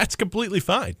 And that's completely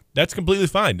fine. That's completely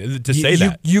fine to say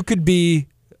that. You could be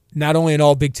not only an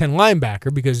all Big Ten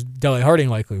linebacker, because Dele Harding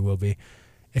likely will be.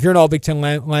 If you're an all Big Ten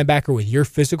linebacker with your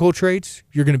physical traits,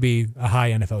 you're going to be a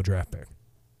high NFL draft pick.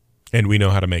 And we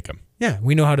know how to make them. Yeah,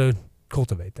 we know how to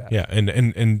cultivate that. Yeah,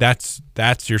 and that's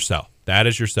your sell. That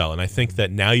is your sell. And I think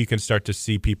that now you can start to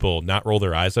see people not roll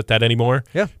their eyes at that anymore.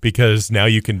 Yeah. Because now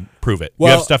you can prove it.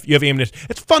 Well, you have stuff, you have ammunition.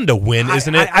 It's fun to win,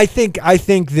 isn't it? I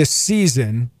think this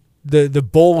season, the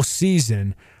bowl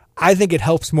season, I think it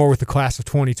helps more with the class of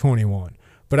 2021.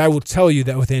 But I will tell you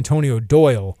that with Antonio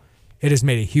Doyle, it has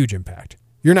made a huge impact.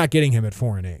 You're not getting him at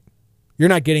 4-8. You're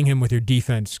not getting him with your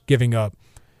defense giving up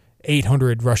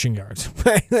 800 rushing yards.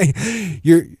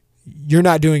 You're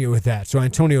not doing it with that. So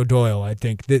Antonio Doyle, I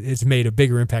think, it's made a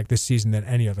bigger impact this season than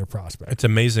any other prospect. It's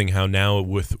amazing how now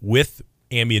with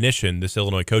ammunition, this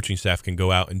Illinois coaching staff can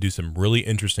go out and do some really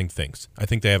interesting things. I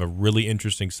think they have a really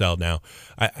interesting sell now.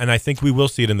 And I think we will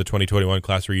see it in the 2021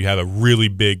 class where you have a really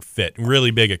big fit,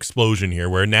 really big explosion here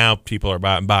where now people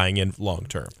are buying in long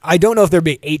term. I don't know if there'll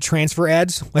be 8 transfer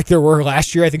ads like there were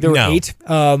last year. I think there were 8.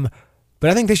 But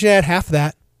I think they should add half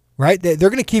that, right? They're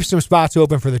going to keep some spots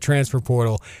open for the transfer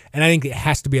portal, and I think it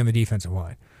has to be on the defensive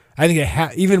line. I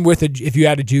think even with if you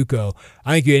add a JUCO,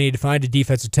 I think you need to find a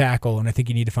defensive tackle, and I think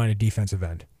you need to find a defensive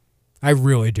end. I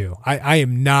really do. I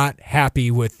am not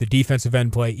happy with the defensive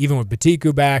end play, even with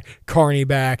Batiku back, Carney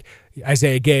back,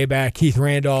 Isaiah Gay back, Keith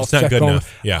Randolph. It's not good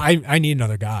enough. Yeah. I need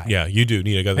another guy. Yeah, you do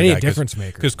need another guy. I need a difference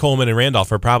maker. Because Coleman and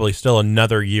Randolph are probably still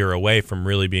another year away from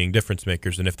really being difference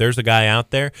makers. And if there's a guy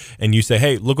out there and you say,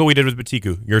 hey, look what we did with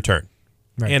Batiku, your turn.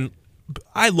 Right. And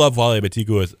I love Wale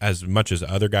Batiku as much as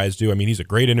other guys do. I mean, he's a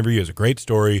great interview. He has a great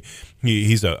story.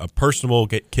 He's a personable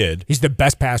kid. He's the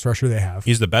best pass rusher they have.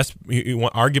 He's the best,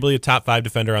 arguably a top 5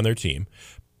 defender on their team.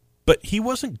 But he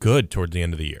wasn't good towards the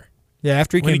end of the year. Yeah,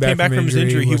 after he came back from his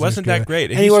injury, he wasn't that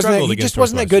great. And he just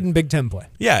wasn't that good in Big Ten play.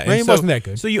 Yeah, right? He wasn't that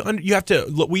good. So you have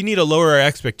to. We need to lower our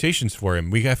expectations for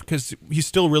him. Because he's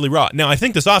still really raw. Now I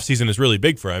think this offseason is really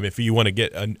big for him if you want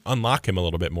to unlock him a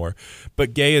little bit more.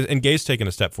 But Gay's taken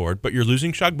a step forward. But you're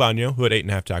losing Shagbagno, who had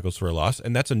 8.5 tackles for a loss,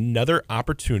 and that's another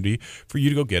opportunity for you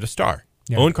to go get a star.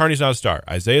 Yeah. Owen Carney's not a star.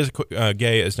 Isaiah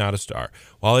Gay is not a star.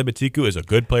 Wale Batiku is a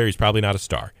good player. He's probably not a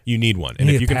star. You need one, and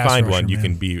if you can find one,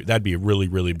 that'd be a really,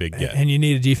 really big get. And you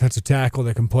need a defensive tackle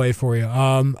that can play for you.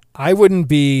 I wouldn't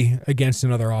be against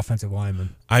another offensive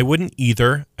lineman. I wouldn't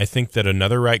either. I think that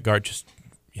another right guard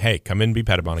come in and be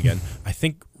Pettibon again. I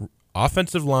think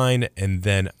offensive line, and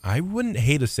then I wouldn't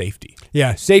hate a safety.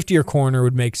 Yeah, safety or corner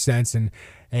would make sense, and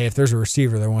hey, if there's a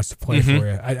receiver that wants to play for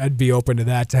you, I'd be open to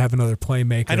that, to have another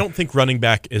playmaker. I don't think running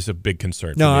back is a big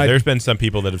concern for me. There's been some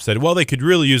people that have said, well, they could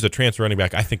really use a transfer running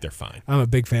back. I think they're fine. I'm a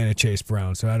big fan of Chase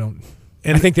Brown, so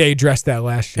I think they addressed that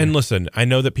last year. And listen, I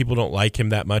know that people don't like him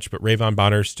that much, but Rayvon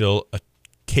Bonner is still a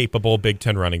capable Big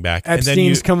Ten running back.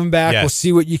 Epstein's coming back. Yes. We'll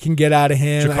see what you can get out of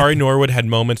him. Jakari Norwood had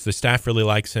moments. The staff really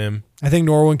likes him. I think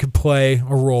Norwood could play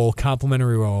a role,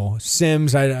 complementary role.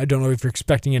 Sims, I don't know if you're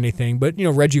expecting anything, but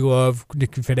Reggie Love,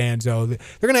 Nick Fidanzo,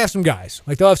 they're going to have some guys.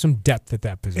 Like, they'll have some depth at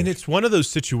that position. And it's one of those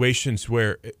situations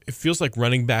where it feels like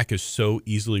running back is so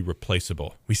easily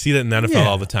replaceable. We see that in the NFL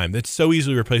all the time. It's so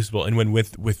easily replaceable. And when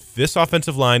with this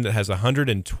offensive line that has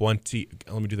 120,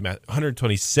 let me do the math,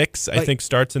 126, I think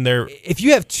starts in there. If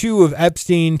you have 2 of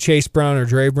Epstein, Chase Brown, or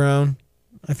Dre Brown,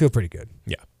 I feel pretty good.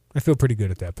 Yeah. I feel pretty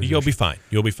good at that position. You'll be fine.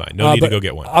 No need to go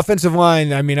get one. Offensive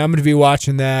line, I mean, I'm going to be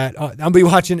watching that. I'll be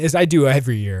watching, as I do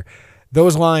every year.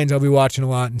 Those lines I'll be watching a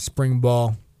lot in spring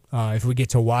ball. If we get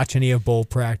to watch any of bowl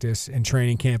practice and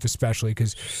training camp, especially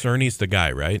because Cerny's the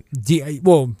guy, right?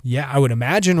 Well, yeah, I would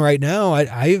imagine right now.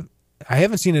 I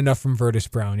haven't seen enough from Vertus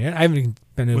Brown yet. I haven't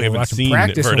been able to watch him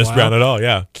practice in a while. Brown at all.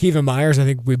 Yeah, Kevin Myers, I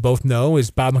think we both know,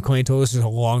 is Bob McClain told us, is a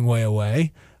long way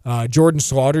away. Jordan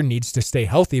Slaughter needs to stay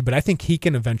healthy, but I think he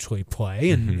can eventually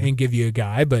play and give you a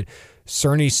guy. But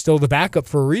Cerny's still the backup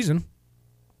for a reason,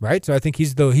 right? So I think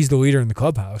he's the leader in the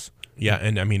clubhouse. Yeah,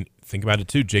 and I mean, think about it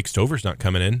too. Jake Stover's not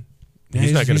coming in. Yeah,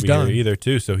 he's not going to be done. here either,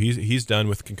 too. So he's done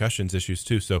with concussions issues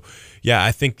too. So yeah,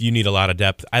 I think you need a lot of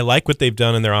depth. I like what they've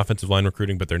done in their offensive line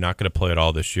recruiting, but they're not going to play it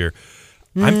all this year.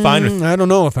 I'm fine with. I don't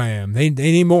know if I am. They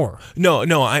need more.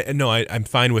 I'm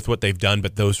fine with what they've done,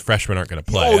 but those freshmen aren't going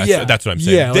to play. Oh, yeah. That's what I'm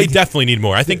saying. Yeah, they definitely need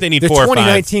more. I think they need the 4 or 5.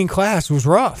 2019 class was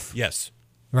rough. Yes.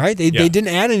 Right? They didn't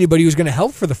add anybody who was going to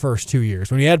help for the first 2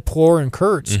 years. When you had Plore and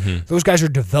Kurtz, those guys are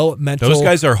developmental. Those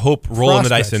guys are rolling the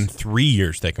dice prospects. in 3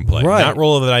 years they can play, Right. not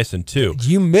rolling the dice in 2.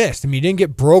 You missed. I mean, you didn't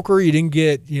get Broker. You didn't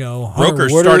get, Hunter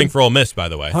Broker's Woodard, starting for Ole Miss, by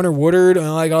the way. Hunter Woodard,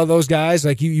 like all those guys.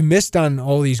 Like you missed on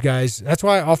all these guys. That's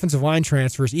why offensive line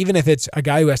transfers, even if it's a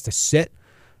guy who has to sit,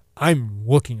 I'm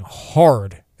looking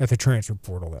hard at the transfer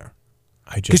portal there.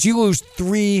 Because you lose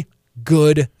 3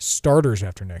 good starters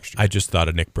after next year. I just thought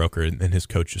of Nick Broker, and his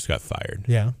coach just got fired.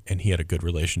 Yeah. And he had a good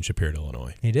relationship here at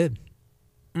Illinois. He did.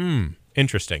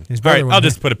 Interesting. His All right, brother I'll went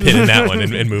just put a pin in that one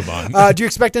and move on. Do you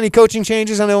expect any coaching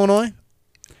changes on Illinois?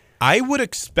 I would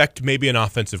expect maybe an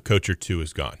offensive coach or two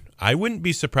is gone. I wouldn't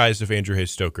be surprised if Andrew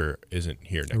Hayes Stoker isn't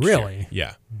here next year. Really?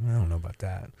 Yeah. I don't know about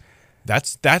that.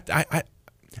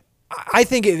 I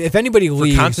think if anybody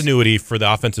leaves, continuity for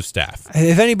the offensive staff.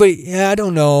 If anybody, I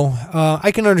don't know.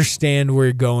 I can understand where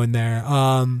you're going there.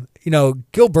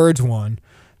 Gil Bird's one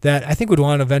that I think would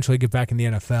want to eventually get back in the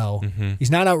NFL.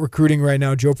 He's not out recruiting right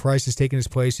now. Joe Price has taken his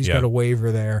place. He's got a waiver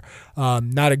there.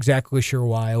 Not exactly sure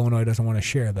why. Illinois doesn't want to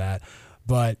share that,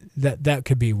 but that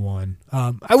could be one.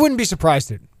 I wouldn't be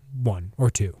surprised at 1 or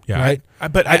 2. Yeah, right.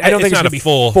 But I don't think it's not going to a be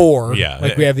full 4. Yeah,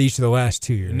 like we have each of the last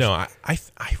 2 years. No, I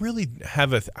really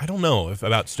have I don't know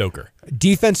about Stoker.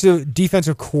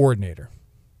 Defensive coordinator.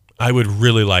 I would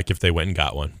really like if they went and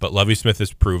got one, but Lovie Smith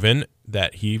has proven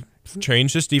that he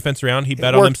changed his defense around. He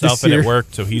bet on himself and it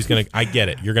worked. So he's gonna. I get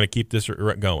it. You're gonna keep this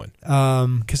going.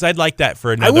 Because I'd like that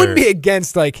for another. I wouldn't be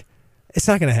against it's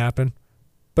not gonna happen,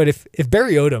 but if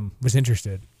Barry Odom was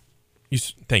interested.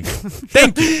 Thank you.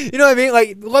 Thank you. You know what I mean?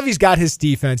 Like, Lovey's got his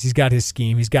defense. He's got his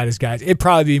scheme. He's got his guys. It'd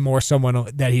probably be more someone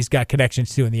that he's got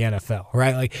connections to in the NFL,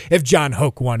 right? Like, if John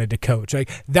Hoke wanted to coach,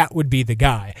 that would be the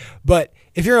guy. But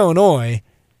if you're Illinois,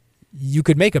 you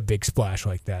could make a big splash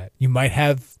like that. You might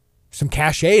have some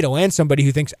cachet to land somebody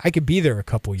who thinks I could be there a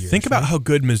couple years. Think about how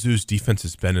good Mizzou's defense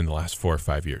has been in the last 4 or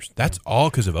 5 years. That's all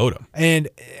because of Odom. And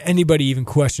anybody even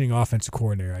questioning offensive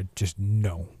coordinator,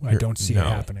 I don't see it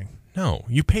happening. No,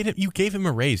 you paid him. You gave him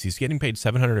a raise. He's getting paid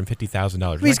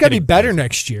 $750,000. He's got to be better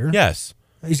next year. Yes,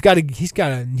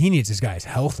 he needs his guys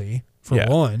healthy for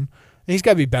one. And he's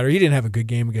got to be better. He didn't have a good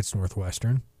game against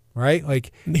Northwestern, right?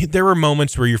 Like there were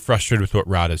moments where you're frustrated with what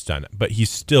Rod has done, but he's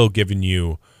still giving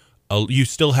you. You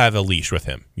still have a leash with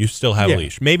him. You still have a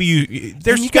leash. Maybe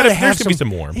there's got to be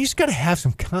some warmth. He's got to have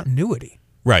some continuity.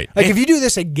 Right. Like, if you do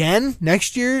this again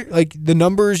next year, like the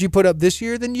numbers you put up this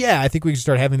year, then I think we can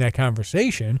start having that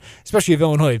conversation, especially if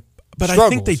Illinois struggles. I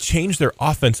think they changed their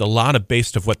offense a lot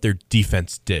based of what their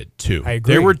defense did, too. I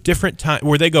agree. There were different times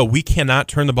where they go, we cannot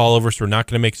turn the ball over, so we're not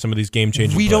going to make some of these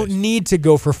game-changing plays. We don't need to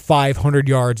go for 500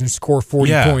 yards and score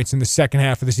 40 points in the second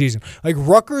half of the season. Like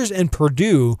Rutgers and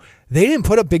Purdue, they didn't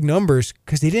put up big numbers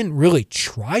because they didn't really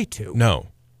try to. No.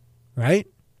 Right?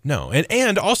 No,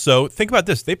 and also, think about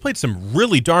this. They played some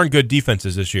really darn good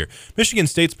defenses this year. Michigan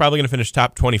State's probably going to finish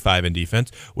top 25 in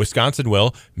defense. Wisconsin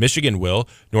will. Michigan will.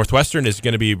 Northwestern is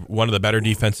going to be one of the better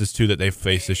defenses, too, that they've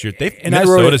faced this year.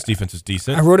 Minnesota's defense is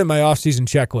decent. I wrote it in my offseason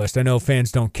checklist. I know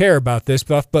fans don't care about this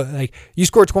stuff, but you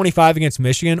scored 25 against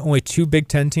Michigan. Only 2 Big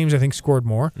Ten teams, I think, scored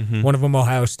more. One of them,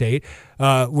 Ohio State.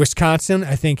 Wisconsin,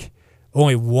 I think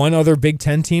only one other Big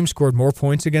Ten team scored more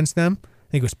points against them. I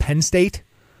think it was Penn State.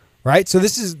 Right, so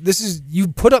this is you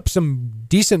put up some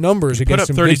decent numbers against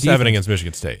some 37 against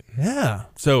Michigan State. Yeah.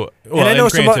 So, and I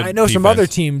know some other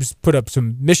teams put up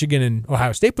some. Michigan and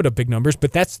Ohio State put up big numbers,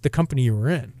 but that's the company you were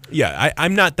in. Yeah,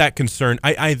 I'm not that concerned.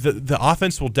 The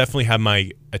offense will definitely have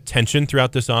my attention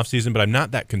throughout this offseason, but I'm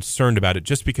not that concerned about it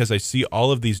just because I see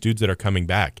all of these dudes that are coming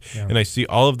back, and I see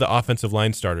all of the offensive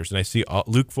line starters, and I see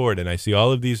Luke Ford, and I see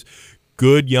all of these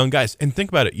good young guys. And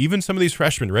think about it. Even some of these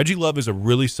freshmen, Reggie Love is a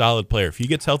really solid player. If he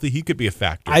gets healthy, he could be a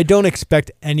factor. I don't expect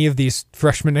any of these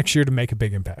freshmen next year to make a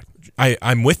big impact.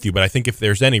 I'm with you, but I think if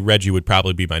there's any, Reggie would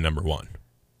probably be my number one.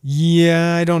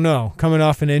 Yeah, I don't know. Coming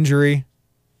off an injury.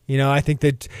 I think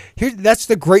that's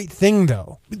the great thing,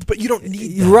 though. But you don't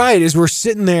need that. Right, is we're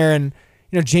sitting there and,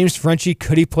 James Frenchie,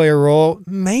 could he play a role?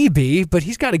 Maybe, but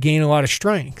he's got to gain a lot of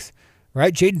strength,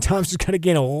 right? Jaden Thompson's got to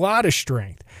gain a lot of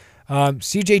strength.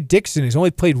 C.J. Dixon has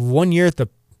only played 1 year at the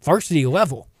varsity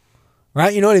level,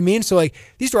 right? You know what I mean? So,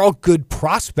 these are all good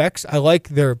prospects. I like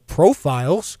their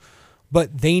profiles,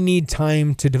 but they need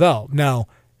time to develop. Now,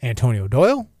 Antonio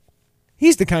Doyle,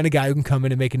 he's the kind of guy who can come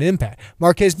in and make an impact.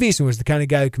 Marquez Beeson was the kind of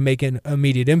guy who can make an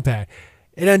immediate impact.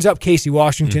 It ends up Casey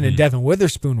Washington and Devin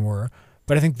Witherspoon were,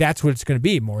 but I think that's what it's going to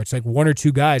be more. It's like one or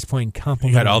two guys playing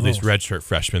complementary You got all roles. these redshirt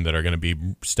freshmen that are going to be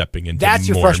stepping into That's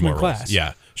your more and freshman more class. roles.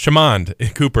 Yeah.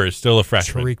 Shamond Cooper is still a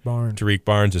freshman. Tariq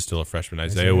Barnes is still a freshman.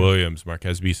 Isaiah Williams,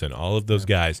 Marquez Beeson, all of those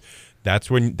guys.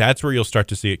 That's where you'll start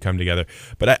to see it come together.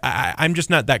 But I'm just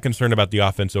not that concerned about the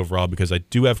offense overall because I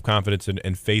do have confidence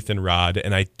and faith in Rod,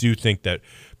 and I do think that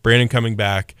Brandon coming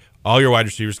back, all your wide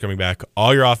receivers coming back,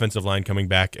 all your offensive line coming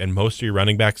back, and most of your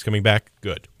running backs coming back,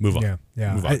 good. Move on.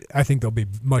 Yeah. Move on. I think they'll be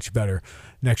much better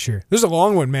next year. This is a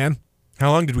long one, man. How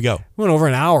long did we go? We went over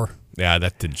an hour. Yeah,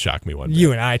 that didn't shock me one bit.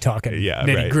 You and I talking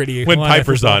nitty gritty. When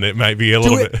Piper's on, it might be a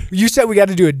little bit. You said we got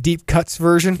to do a deep cuts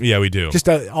version. Yeah, we do. Just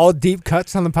all deep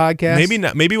cuts on the podcast. Maybe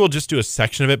not. Maybe we'll just do a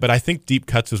section of it. But I think deep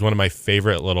cuts is one of my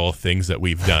favorite little things that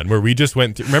we've done, where we just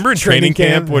went through. Remember in training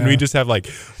camp when we just have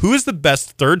who is the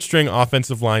best third string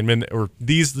offensive lineman, or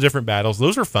these different battles?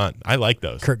 Those are fun. I like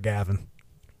those. Kirk Gavin.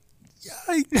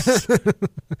 Yikes!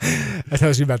 I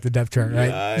told you about the depth chart,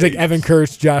 right? Yikes. It's like Evan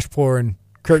Kurtz, Josh Poor, and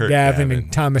Kurt Gavin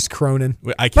and Thomas Cronin.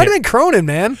 Might have been Cronin,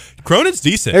 man. Cronin's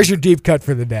decent. There's your deep cut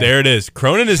for the day. There it is.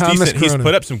 Cronin is Thomas decent. Cronin. He's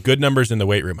put up some good numbers in the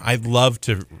weight room. I'd love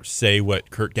to say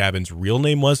what Kurt Gavin's real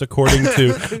name was according to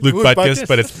Luke Butkus,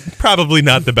 but it's probably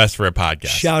not the best for a podcast.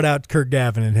 Shout out Kurt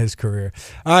Gavin in his career.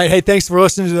 All right. Hey, thanks for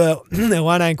listening to the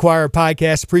Illini Inquirer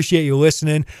podcast. Appreciate you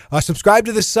listening. Subscribe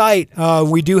to the site.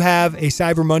 We do have a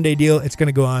Cyber Monday deal. It's going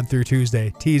to go on through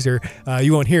Tuesday. Teaser.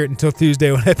 You won't hear it until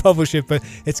Tuesday when I publish it, but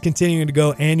it's continuing to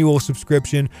go. Annual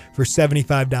subscription for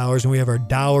 $75, and we have our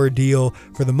 $1 deal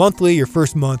for the monthly. Your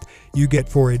first month you get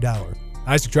for $1.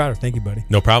 Isaac Trotter, thank you, buddy.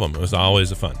 No problem. It was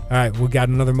always a fun. All right, we got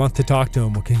another month to talk to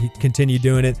him. We'll continue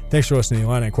doing it. Thanks for listening to the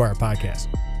Illini Inquirer podcast.